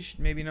 Goofy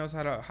maybe knows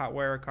how to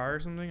hotwire a car or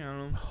something. I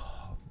don't know.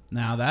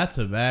 Now that's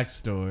a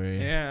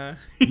backstory. Yeah,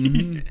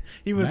 Mhm.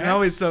 he wasn't Max?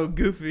 always so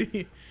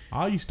goofy.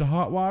 I used to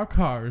hotwire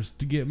cars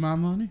to get my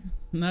money,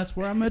 and that's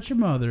where I met your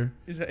mother.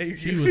 Is that your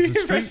She was Goofy a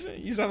street- impression?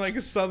 You sound like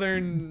a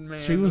Southern man.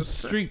 She was a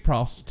street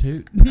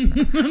prostitute. I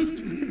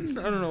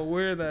don't know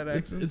where that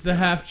accent. It's a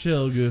half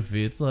chill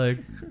Goofy. It's like,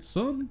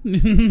 son.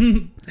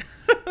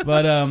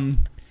 But I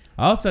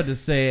also had to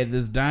say at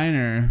this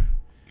diner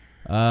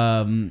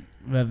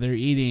that they're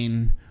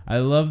eating, I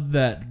love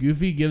that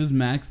Goofy gives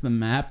Max the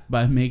map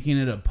by making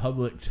it a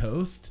public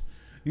toast.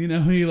 He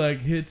like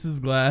hits his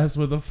glass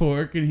with a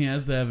fork and he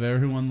has to have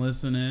everyone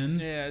listen in.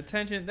 Yeah,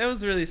 attention. That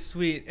was really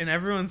sweet, and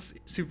everyone's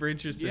super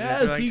interested.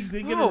 Yes, They're like,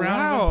 they get oh, a round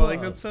of wow, applause.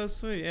 like that's so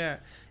sweet. Yeah,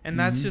 and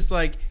that's Mhm. just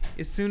like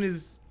as soon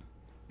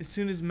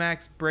as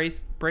Max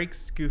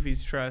breaks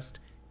Goofy's trust,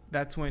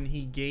 that's when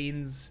he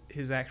gains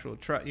his actual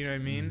trust. You know what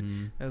I mean?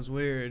 Mhm. That was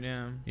weird.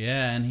 Yeah,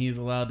 Yeah, and he's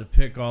allowed to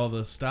pick all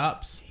the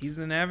stops. he's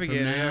the For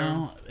navigator.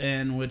 now,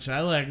 and which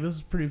I like. This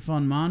is a pretty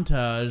fun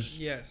montage.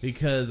 Yes.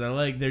 Because I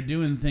like they're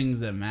doing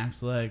things that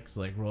Max likes,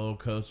 like roller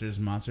coasters,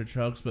 monster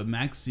trucks. But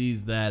Max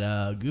sees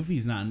that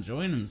Goofy's not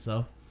enjoying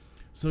himself,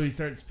 so he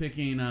starts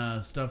picking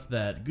stuff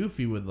that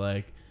Goofy would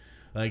like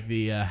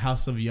the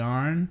House of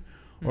Yarn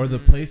or the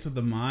Place with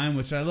the Mime.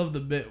 Which I love the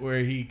bit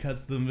where he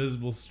cuts the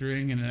invisible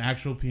string and an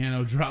actual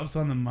piano drops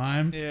on the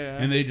mime, Yeah.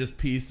 and they just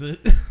piece it.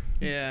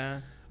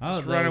 Yeah. Oh,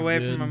 Just that run was away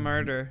good. from a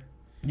murder.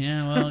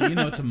 Yeah,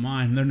 well, it's a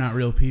mime. They're not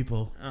real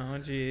people. Oh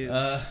jeez.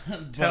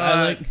 But tell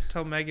I like.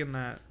 tell Megan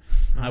that.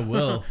 I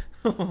will.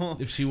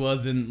 If she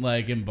wasn't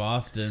like in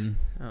Boston.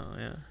 Oh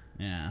yeah.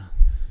 Yeah.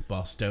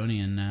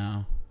 Bostonian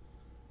now.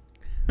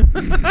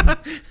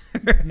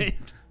 Right.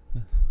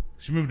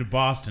 She moved to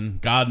Boston.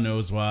 God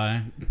knows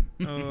why.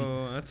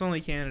 Oh, that's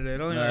only Canada.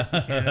 It only works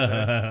in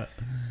Canada.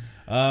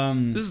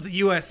 This is the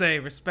USA.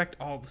 Respect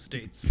all the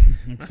states.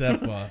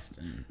 Except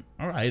Boston.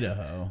 Or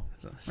Idaho.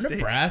 It's a Or state.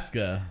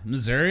 Nebraska.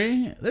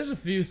 Missouri. There's a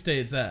few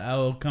states that I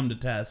will come to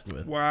task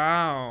with.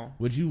 Wow.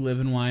 Would you live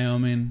in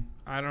Wyoming?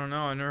 I don't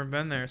know. I've never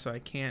been there, so I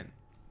can't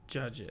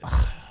judge it.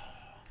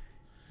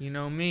 You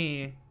know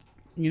me.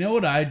 You know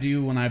what I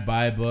do when I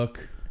buy a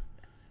book?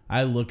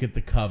 I look at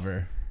the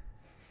cover.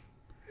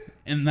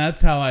 And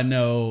that's how I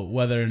know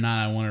whether or not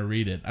I want to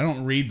read it. I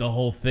don't read the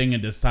whole thing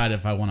and decide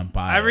if I want to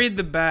buy it. I read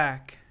the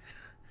back.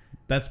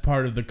 That's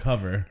part of the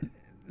cover.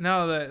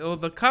 No,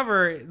 the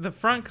cover, the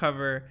front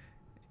cover.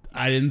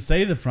 I didn't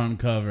say the front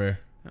cover.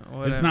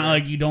 Whatever. It's not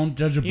like you don't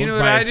judge a book You know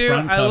what by I its do?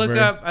 front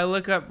cover. I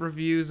look up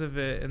reviews of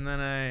it, and then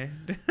I,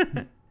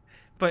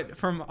 but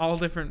from all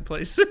different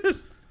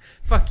places.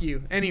 Fuck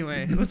you.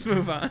 Anyway, let's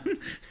move on.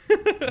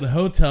 The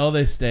hotel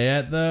they stay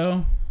at,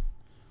 though.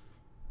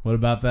 What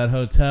about that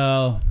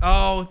hotel?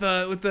 Oh,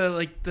 with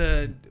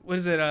the what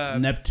is it?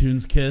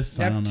 Neptune's Kiss.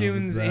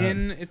 Neptune's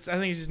Inn. I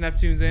think it's just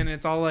Neptune's Inn.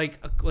 It's all like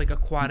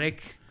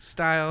aquatic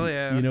style.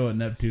 Yeah. You know what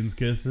Neptune's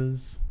Kiss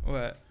is?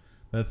 What?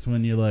 That's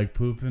when you're like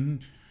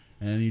pooping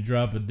and you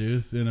drop a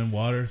deuce and then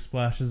water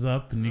splashes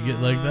up and you get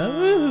like that.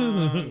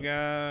 Oh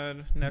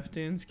God,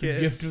 Neptune's It's a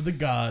Kiss. gift of the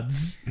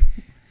gods.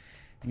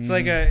 It's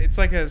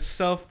like a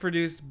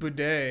self-produced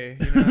bidet.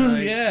 You know?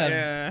 Like,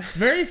 yeah. It's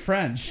very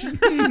French.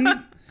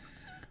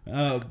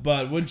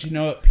 But wouldn't you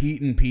know it,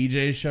 Pete and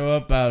PJ show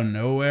up out of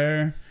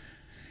nowhere.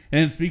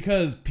 And it's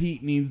because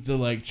Pete needs to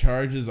like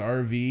charge his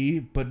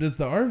RV. But does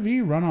the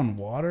RV run on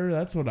water?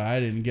 That's what I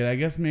didn't get. I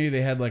guess maybe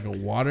they had like a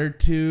water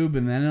tube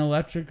and then an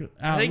electric outlet.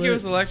 I think it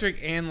was electric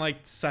and like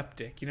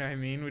septic. You know what I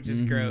mean? Which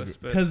is gross.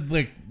 Because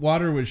like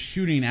water was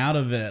shooting out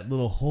of it at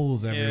little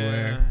holes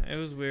everywhere. Yeah, it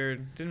was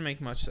weird. Didn't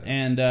make much sense.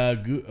 And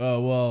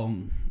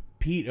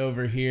Pete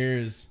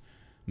overhears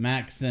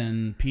Max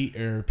and Pete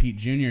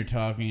Jr.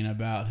 talking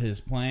about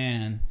his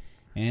plan,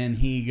 and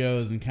he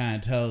goes and kind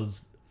of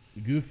tells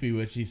Goofy,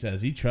 which he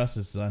says he trusts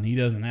his son. He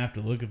doesn't have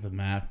to look at the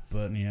map,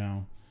 but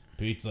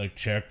Pete's like,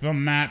 check the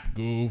map,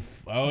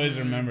 Goof. I always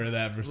remember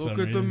that for some reason.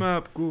 Look at the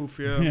map, Goof.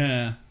 Yeah.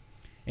 Yeah.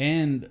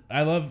 And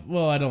I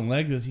don't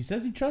like this. He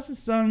says he trusts his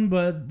son,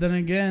 but then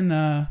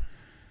again,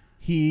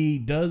 he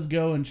does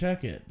go and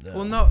check it. Though.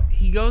 Well, no,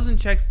 he goes and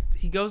checks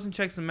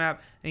the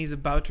map, and he's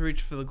about to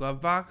reach for the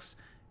glove box,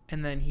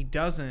 and then he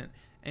doesn't,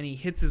 and he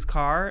hits his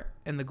car,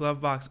 and the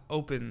glove box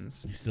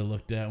opens. He still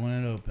looked at it when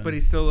it opened. But he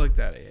still looked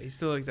at it.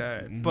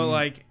 Mm-hmm. But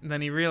like,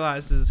 then he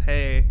realizes,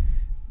 hey,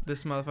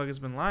 this motherfucker's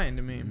been lying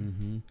to me.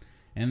 Mm-hmm.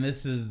 And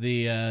this is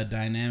the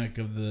dynamic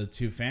of the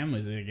two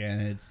families again.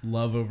 It's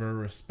love over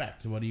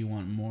respect. What do you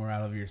want more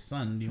out of your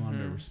son? Do you want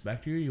him to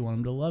respect you, or you want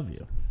him to love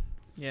you?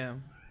 Yeah.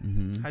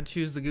 Mm-hmm. I'd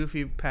choose the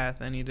Goofy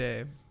path any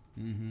day.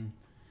 Mm-hmm.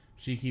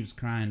 She keeps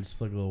crying. Just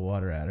flick a little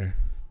water at her.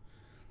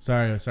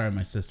 Sorry,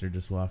 my sister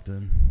just walked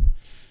in.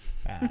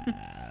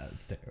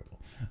 That's terrible.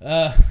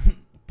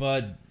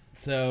 But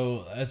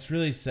so it's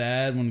really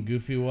sad when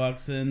Goofy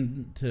walks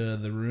into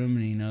the room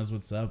and he knows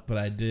what's up. But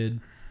I did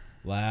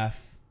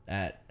laugh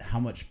at how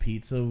much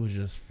pizza was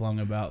just flung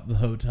about the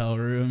hotel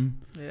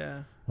room.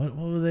 Yeah. What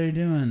were they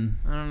doing?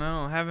 I don't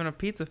know. Having a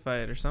pizza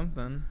fight or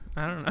something.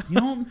 I don't know.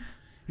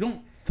 You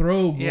don't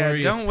throw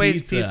glorious don't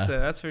waste pizza.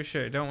 That's for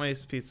sure. Don't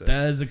waste pizza.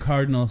 That is a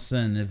cardinal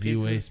sin. If you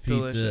Pizza's waste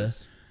pizza,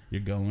 delicious.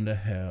 you're going to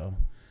hell.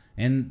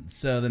 And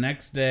so the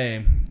next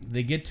day,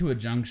 they get to a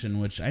junction,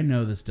 which I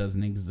know this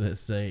doesn't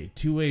exist, a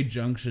two-way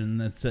junction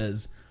that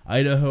says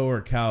Idaho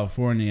or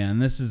California,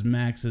 and this is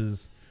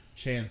Max's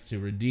chance to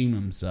redeem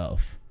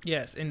himself.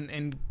 Yes,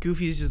 and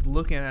Goofy's just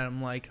looking at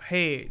him like,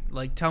 hey,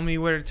 like, tell me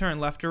where to turn,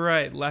 left or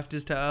right. Left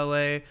is to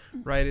L.A.,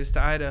 right is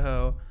to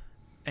Idaho.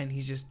 And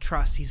he just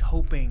trusts, he's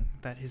hoping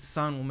that his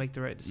son will make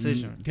the right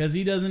decision. Because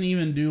he doesn't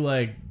even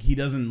he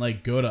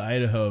doesn't go to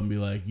Idaho and be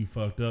like, you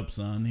fucked up,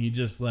 son. He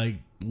just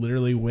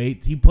literally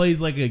waits. He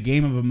plays like a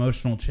game of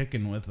emotional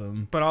chicken with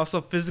him. But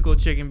also physical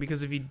chicken,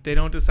 because if they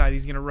don't decide,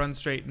 he's going to run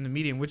straight in the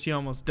median, which he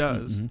almost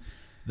does. Mm-hmm.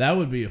 That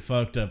would be a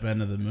fucked up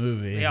end of the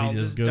movie. They all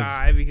just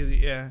die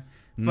because,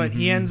 But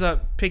he ends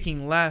up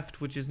picking left,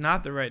 which is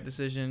not the right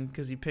decision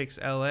because he picks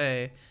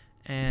L.A.,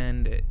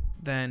 and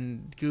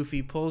then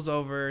Goofy pulls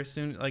over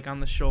on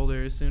the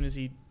shoulder as soon as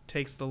he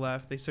takes the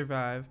left. They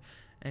survive,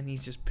 and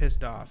he's just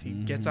pissed off. He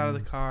gets out of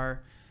the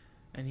car,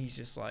 and he's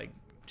just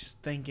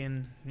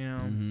thinking,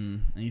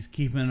 And he's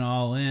keeping it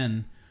all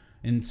in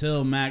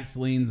until Max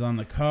leans on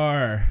the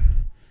car.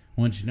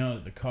 Once you know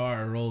it, the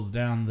car rolls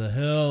down the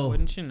hill.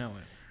 Wouldn't you know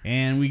it?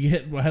 And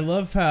I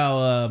love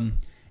how,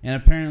 and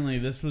apparently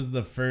this was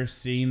the first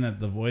scene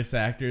that the voice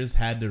actors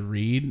had to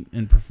read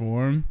and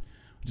perform,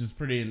 which is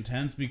pretty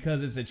intense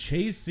because it's a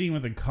chase scene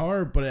with a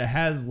car, but it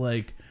has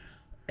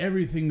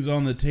everything's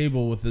on the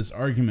table with this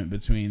argument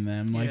between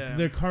them.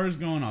 Their car's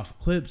going off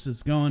cliffs,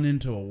 it's going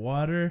into a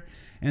water,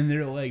 and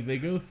they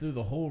go through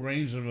the whole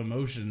range of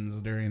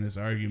emotions during this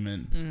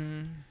argument.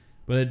 Mm-hmm.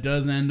 But it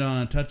does end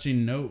on a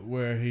touching note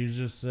where he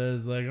just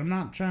says, I'm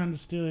not trying to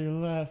steal your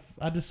life.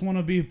 I just want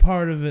to be a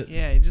part of it.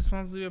 Yeah, he just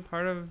wants to be a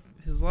part of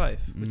his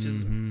life, which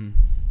is,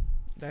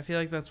 I feel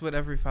like that's what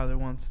every father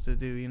wants to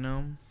do,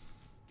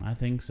 I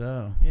think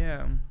so.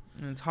 Yeah.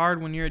 And it's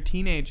hard when you're a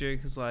teenager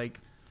because,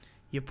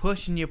 you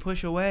push and you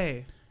push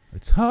away.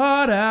 It's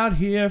hard out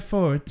here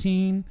for a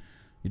teen.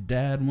 Your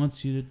dad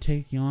wants you to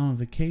take you on a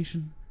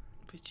vacation.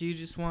 But you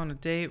just want to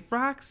date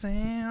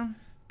Roxanne.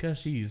 Because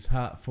she's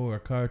hot for a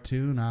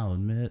cartoon, I'll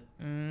admit.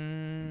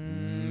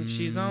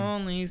 She's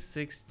only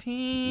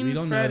 16, We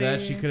don't Freddie. know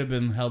that. She could have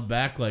been held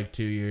back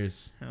 2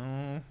 years.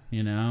 Oh. She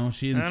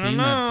didn't seem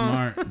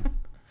that smart.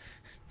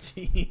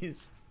 Jeez.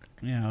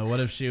 What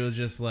if she was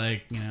just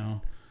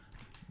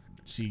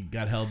she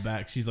got held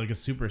back? She's a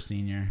super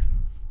senior.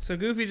 So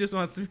Goofy just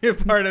wants to be a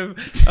part of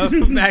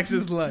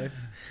Max's life.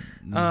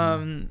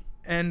 And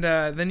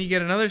then you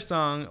get another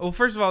song. Well,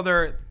 first of all,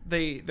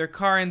 their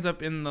car ends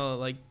up in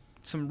the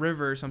some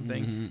river or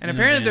something, and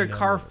apparently their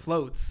car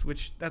floats,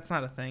 which that's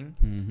not a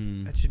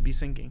thing. That should be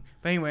sinking.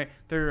 But anyway,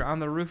 they're on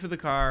the roof of the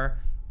car,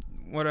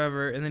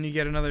 whatever, and then you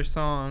get another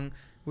song,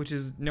 which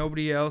is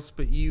Nobody Else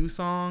But You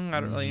song. I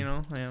don't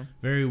know, yeah.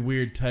 Very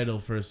weird title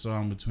for a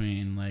song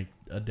between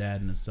a dad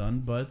and a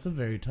son, but it's a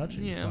very touching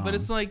song. Yeah, but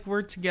it's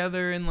we're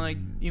together and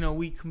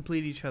we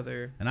complete each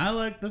other. And I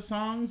like the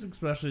songs,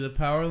 especially the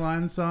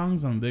Powerline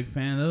songs. I'm a big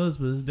fan of those,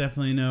 but it's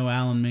definitely no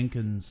Alan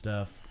Menken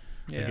stuff.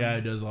 The guy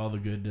who does all the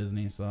good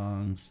Disney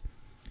songs.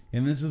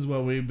 And this is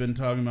what we've been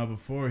talking about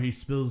before. He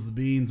spills the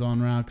beans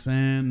on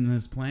Roxanne and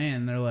his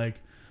plan. They're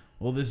like,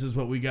 well, this is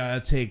what we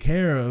got to take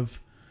care of.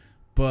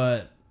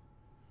 But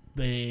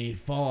they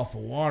fall off a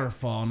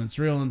waterfall, and it's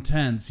real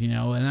intense,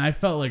 And I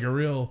felt like a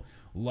real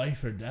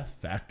life or death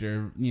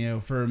factor,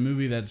 for a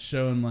movie that's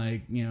shown,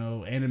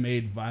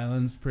 animated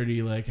violence pretty,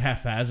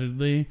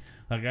 haphazardly.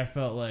 I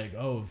felt like,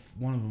 if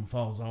one of them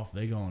falls off,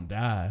 they gonna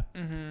die.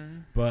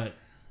 But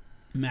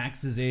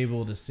Max is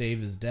able to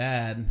save his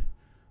dad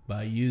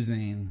by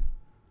using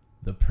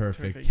the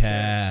perfect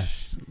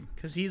cast.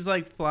 Because he's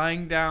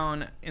flying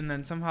down, and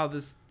then somehow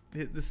this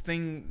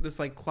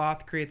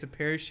cloth creates a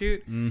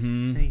parachute,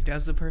 and he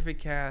does the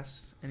perfect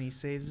cast, and he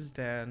saves his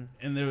dad.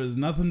 And there was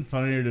nothing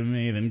funnier to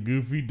me than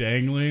Goofy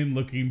dangling,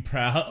 looking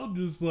proud,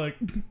 just the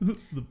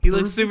he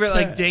looks super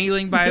cast.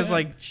 Dangling by his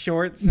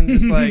shorts and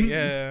just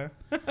yeah.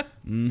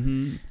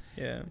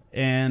 Yeah.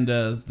 And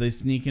they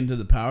sneak into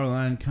the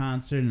Powerline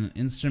concert in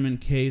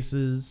instrument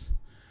cases.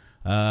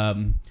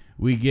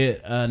 We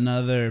get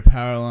another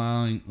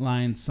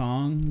Powerline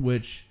song,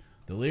 which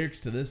the lyrics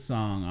to this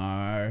song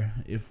are,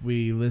 if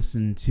we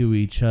listen to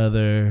each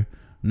other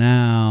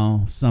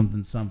now,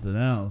 something, something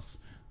else,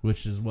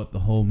 which is what the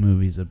whole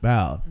movie's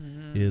about,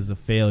 is a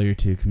failure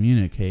to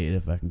communicate,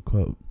 if I can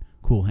quote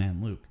Cool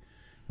Hand Luke,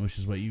 which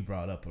is what you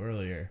brought up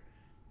earlier.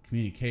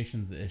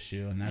 Communication's the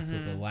issue, and that's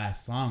what the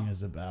last song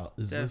is about,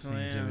 is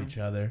listening to each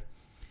other.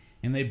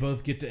 And they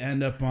both get to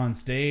end up on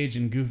stage,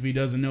 and Goofy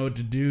doesn't know what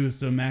to do,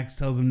 so Max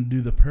tells him to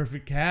do the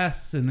perfect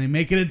cast, and they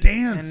make it a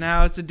dance. And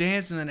now it's a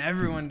dance, and then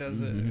everyone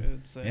does it.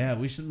 It's yeah,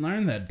 we should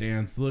learn that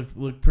dance.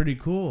 Look pretty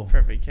cool.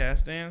 Perfect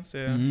cast dance,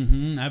 yeah.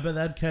 I bet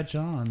that'd catch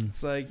on.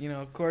 It's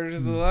quarter to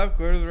the left,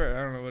 quarter to the right.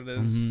 I don't know what it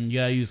is. You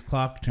gotta use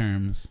clock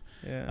terms.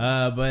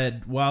 Yeah.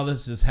 But while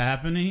this is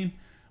happening,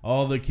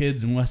 all the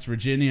kids in West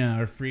Virginia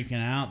are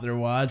freaking out. They're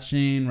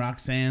watching.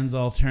 Roxanne's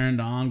all turned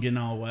on, getting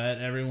all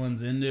wet.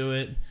 Everyone's into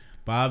it.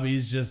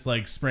 Bobby's just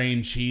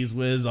spraying Cheese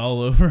Whiz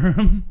all over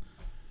him.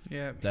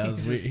 Yeah, that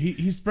was weird.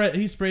 He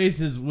sprays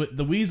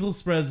the weasel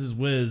spreads his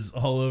whiz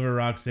all over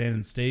Roxanne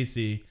and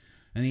Stacy,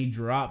 and he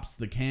drops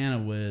the can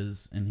of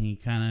whiz, and he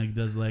kind of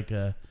does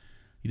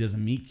a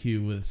meet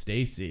cute with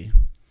Stacy,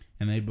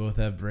 and they both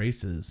have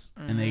braces,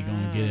 and they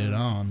gonna get it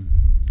on.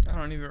 I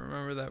don't even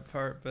remember that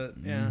part, but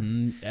yeah.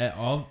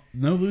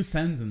 No loose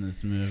ends in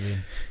this movie.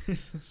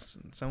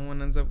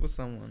 Someone ends up with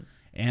someone,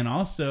 and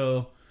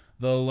also,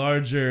 the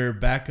larger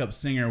backup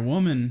singer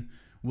woman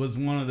was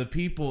one of the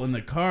people in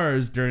the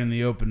cars during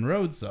the Open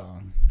Road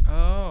song.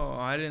 Oh,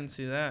 I didn't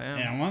see that.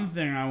 Yeah. And one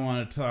thing I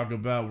want to talk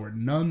about were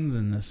nuns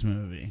in this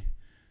movie.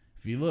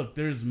 If you look,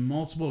 there's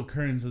multiple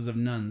occurrences of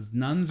nuns.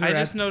 I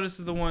just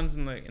noticed the ones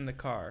in the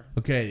car.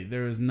 Okay,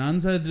 there was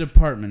nuns at the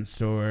department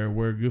store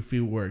where Goofy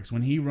works.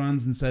 When he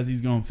runs and says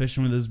he's going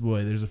fishing with his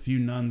boy, there's a few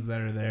nuns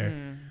that are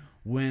there.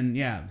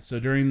 So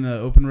during the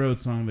Open Road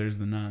song, there's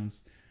the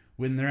nuns.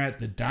 When they're at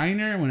the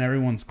diner, when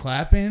everyone's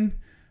clapping,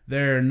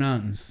 there are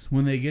nuns.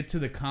 When they get to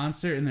the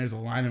concert and there's a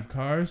line of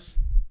cars,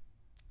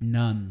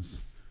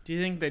 nuns. Do you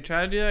think they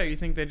tried to do that, or you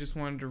think they just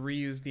wanted to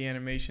reuse the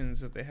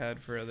animations that they had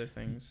for other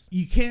things?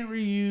 You can't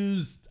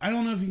reuse... I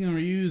don't know if you can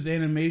reuse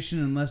animation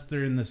unless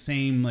they're in the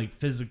same,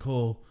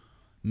 physical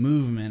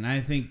movement.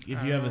 I think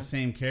if you have the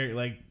same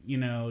character...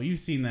 you've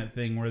seen that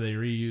thing where they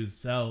reuse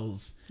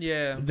cells.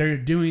 Yeah. They're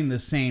doing the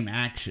same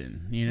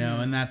action,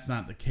 and that's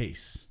not the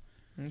case.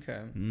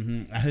 Okay.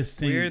 I just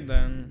think weird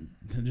then.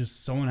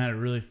 Just someone had a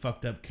really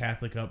fucked up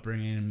Catholic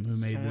upbringing who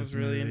made Someone's this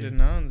movie. really into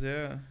nuns,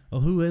 yeah. Well,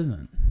 who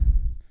isn't?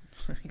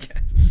 I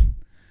guess.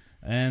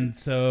 And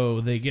so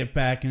they get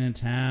back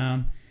into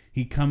town.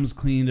 He comes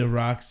clean to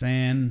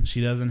Roxanne. She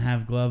doesn't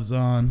have gloves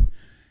on,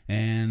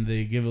 and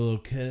they give a little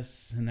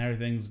kiss, and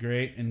everything's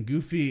great. And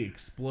Goofy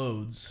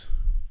explodes.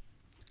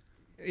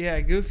 Yeah,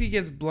 Goofy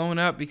gets blown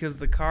up because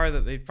the car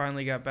that they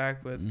finally got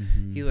back with,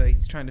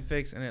 he's trying to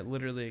fix, and it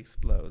literally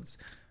explodes.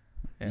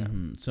 Yeah.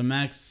 So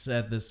Max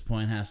at this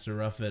point has to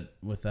rough it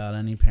without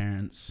any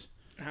parents.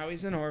 Now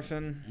he's an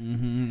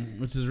orphan.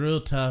 Which is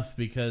real tough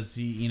because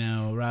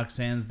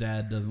Roxanne's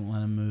dad doesn't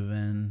let him move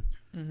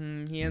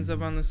in. He ends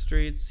up on the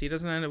streets. He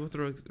doesn't end up with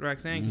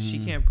Roxanne because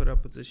she can't put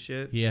up with this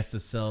shit. He has to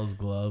sell his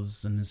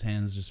gloves and his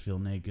hands just feel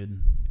naked.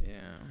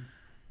 Yeah.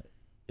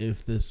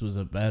 If this was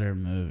a better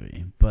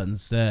movie. But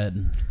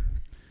instead,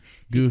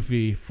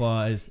 Goofy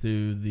flies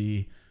through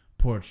the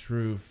porch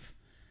roof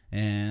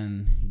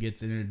and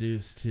gets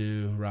introduced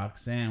to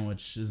Roxanne,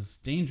 which is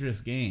a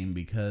dangerous game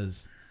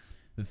because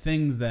the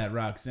things that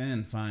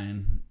Roxanne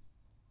find,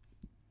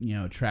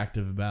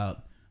 attractive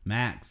about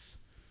Max.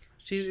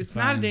 It's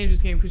not a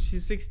dangerous game because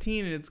she's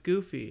 16 and it's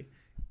goofy.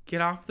 Get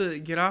off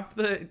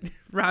the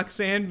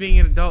Roxanne being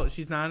an adult.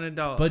 She's not an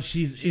adult. But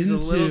she's a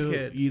little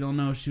kid. You don't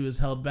know she was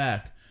held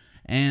back,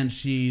 and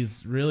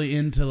she's really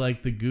into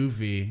like the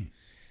goofy.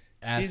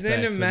 She's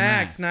into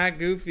Max, not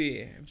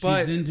Goofy.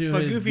 But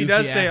Goofy Goofy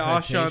does say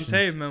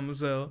 "Enchanté,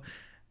 mademoiselle."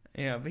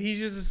 Yeah, but he's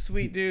just a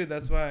sweet dude.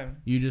 That's why.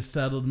 You just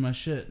settled my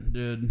shit,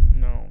 dude.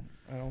 No,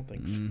 I don't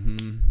think so.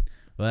 Mm-hmm.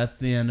 Well, that's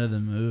the end of the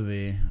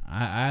movie.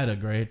 I had a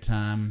great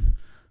time.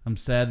 I'm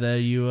sad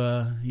that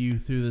you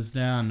threw this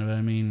down, but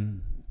I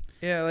mean.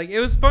 Yeah, like it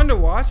was fun to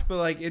watch, but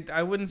like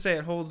I wouldn't say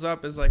it holds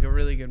up as like a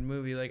really good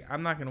movie. Like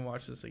I'm not gonna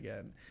watch this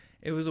again.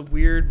 It was a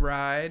weird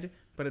ride,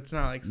 but it's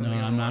not like something.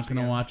 No, I'm not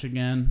gonna watch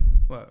again.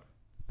 What?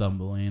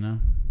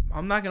 Thumbelina.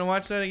 I'm not gonna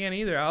watch that again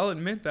either. I'll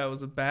admit that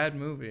was a bad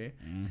movie.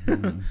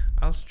 Mm-hmm.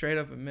 I'll straight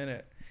up admit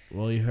it.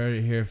 Well, you heard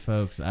it here,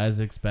 folks.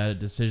 Isaac's bad at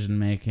decision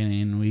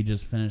making, and we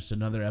just finished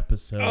another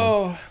episode.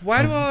 Oh,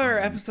 why do all our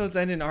episodes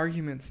end in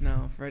arguments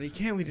now, Freddie?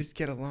 Can't we just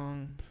get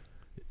along?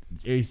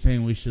 Are you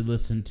saying we should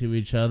listen to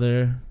each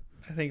other?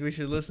 I think we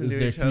should listen to each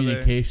other. Is there a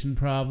communication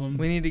problem?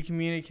 We need to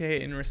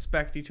communicate and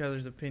respect each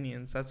other's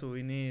opinions. That's what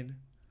we need.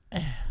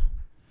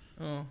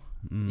 Oh.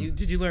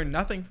 Did you learn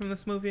nothing from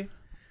this movie?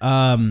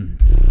 I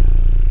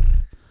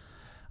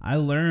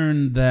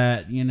learned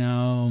that,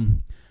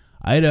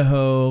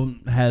 Idaho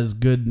has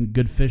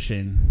good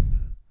fishing.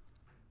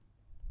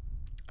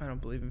 I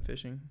don't believe in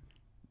fishing.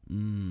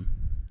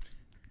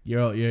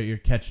 You're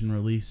catch and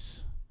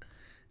release.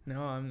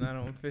 No, I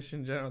don't fish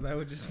in general. That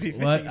would just be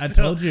fishing. What? I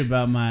told you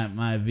about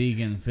my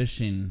vegan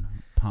fishing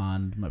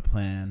pond, my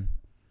plan.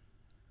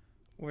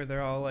 Where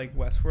they're all like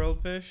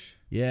Westworld fish?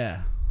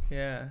 Yeah.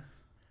 Yeah.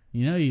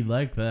 You'd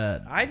like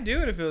that. I'd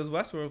do it if it was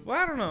Westworld. Well,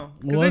 I don't know.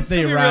 Well, if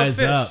they rise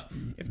up.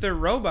 If they're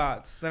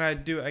robots, then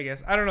I'd do it, I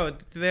guess. I don't know.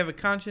 Do they have a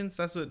conscience?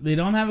 That's what. They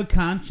don't have a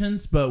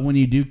conscience, but when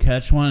you do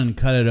catch one and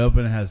cut it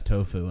open, it has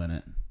tofu in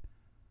it.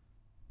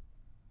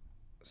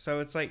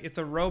 So it's like, it's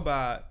a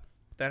robot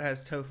that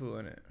has tofu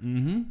in it.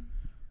 Mm-hmm.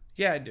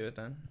 Yeah, I'd do it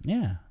then.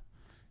 Yeah.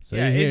 So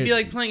yeah, it'd be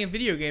like playing a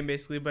video game,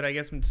 basically, but I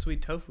guess with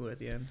sweet tofu at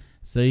the end.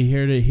 So you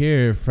hear to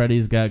hear,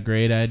 Freddie's got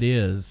great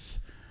ideas.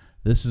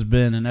 This has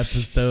been an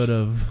episode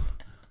of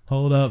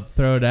Hold Up,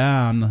 Throw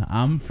Down.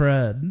 I'm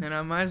Fred. And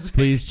I'm Isaac.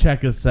 Please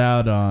check us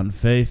out on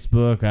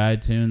Facebook,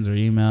 iTunes, or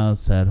email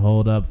us at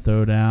Hold Up,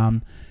 Throw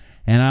Down.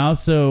 And I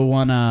also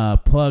want to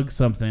plug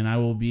something. I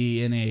will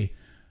be in a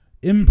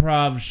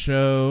improv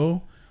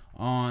show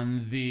on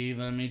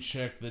let me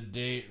check the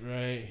date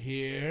right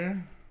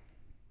here.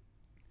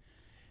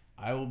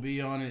 I will be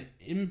on an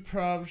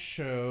improv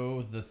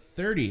show the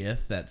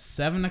 30th at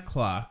 7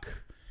 o'clock.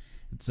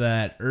 It's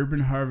at Urban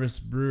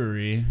Harvest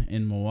Brewery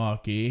in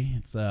Milwaukee.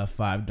 It's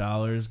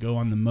 $5. Go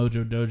on the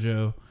Mojo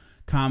Dojo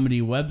comedy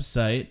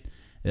website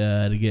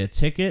to get a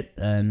ticket.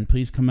 And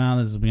please come out.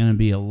 There's going to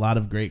be a lot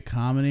of great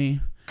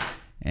comedy.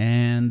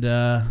 And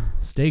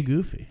stay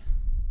goofy.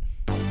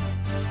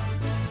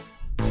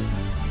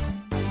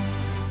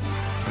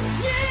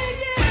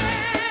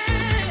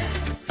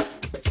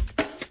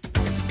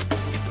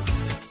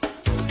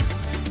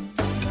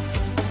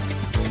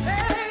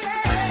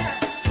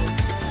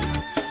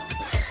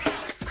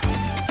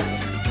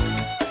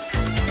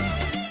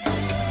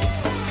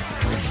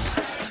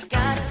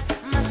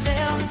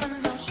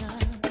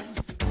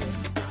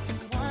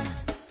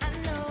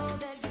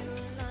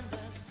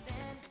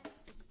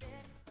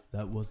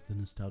 That was the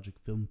Nostalgic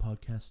Film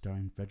Podcast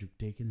starring Frederick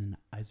Dakin and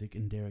Isaac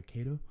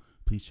Indericato.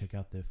 Please check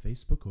out their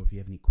Facebook, or if you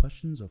have any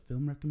questions or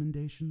film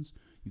recommendations,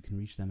 you can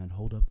reach them at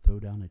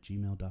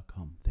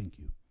holdupthrowdown@gmail.com. Thank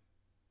you.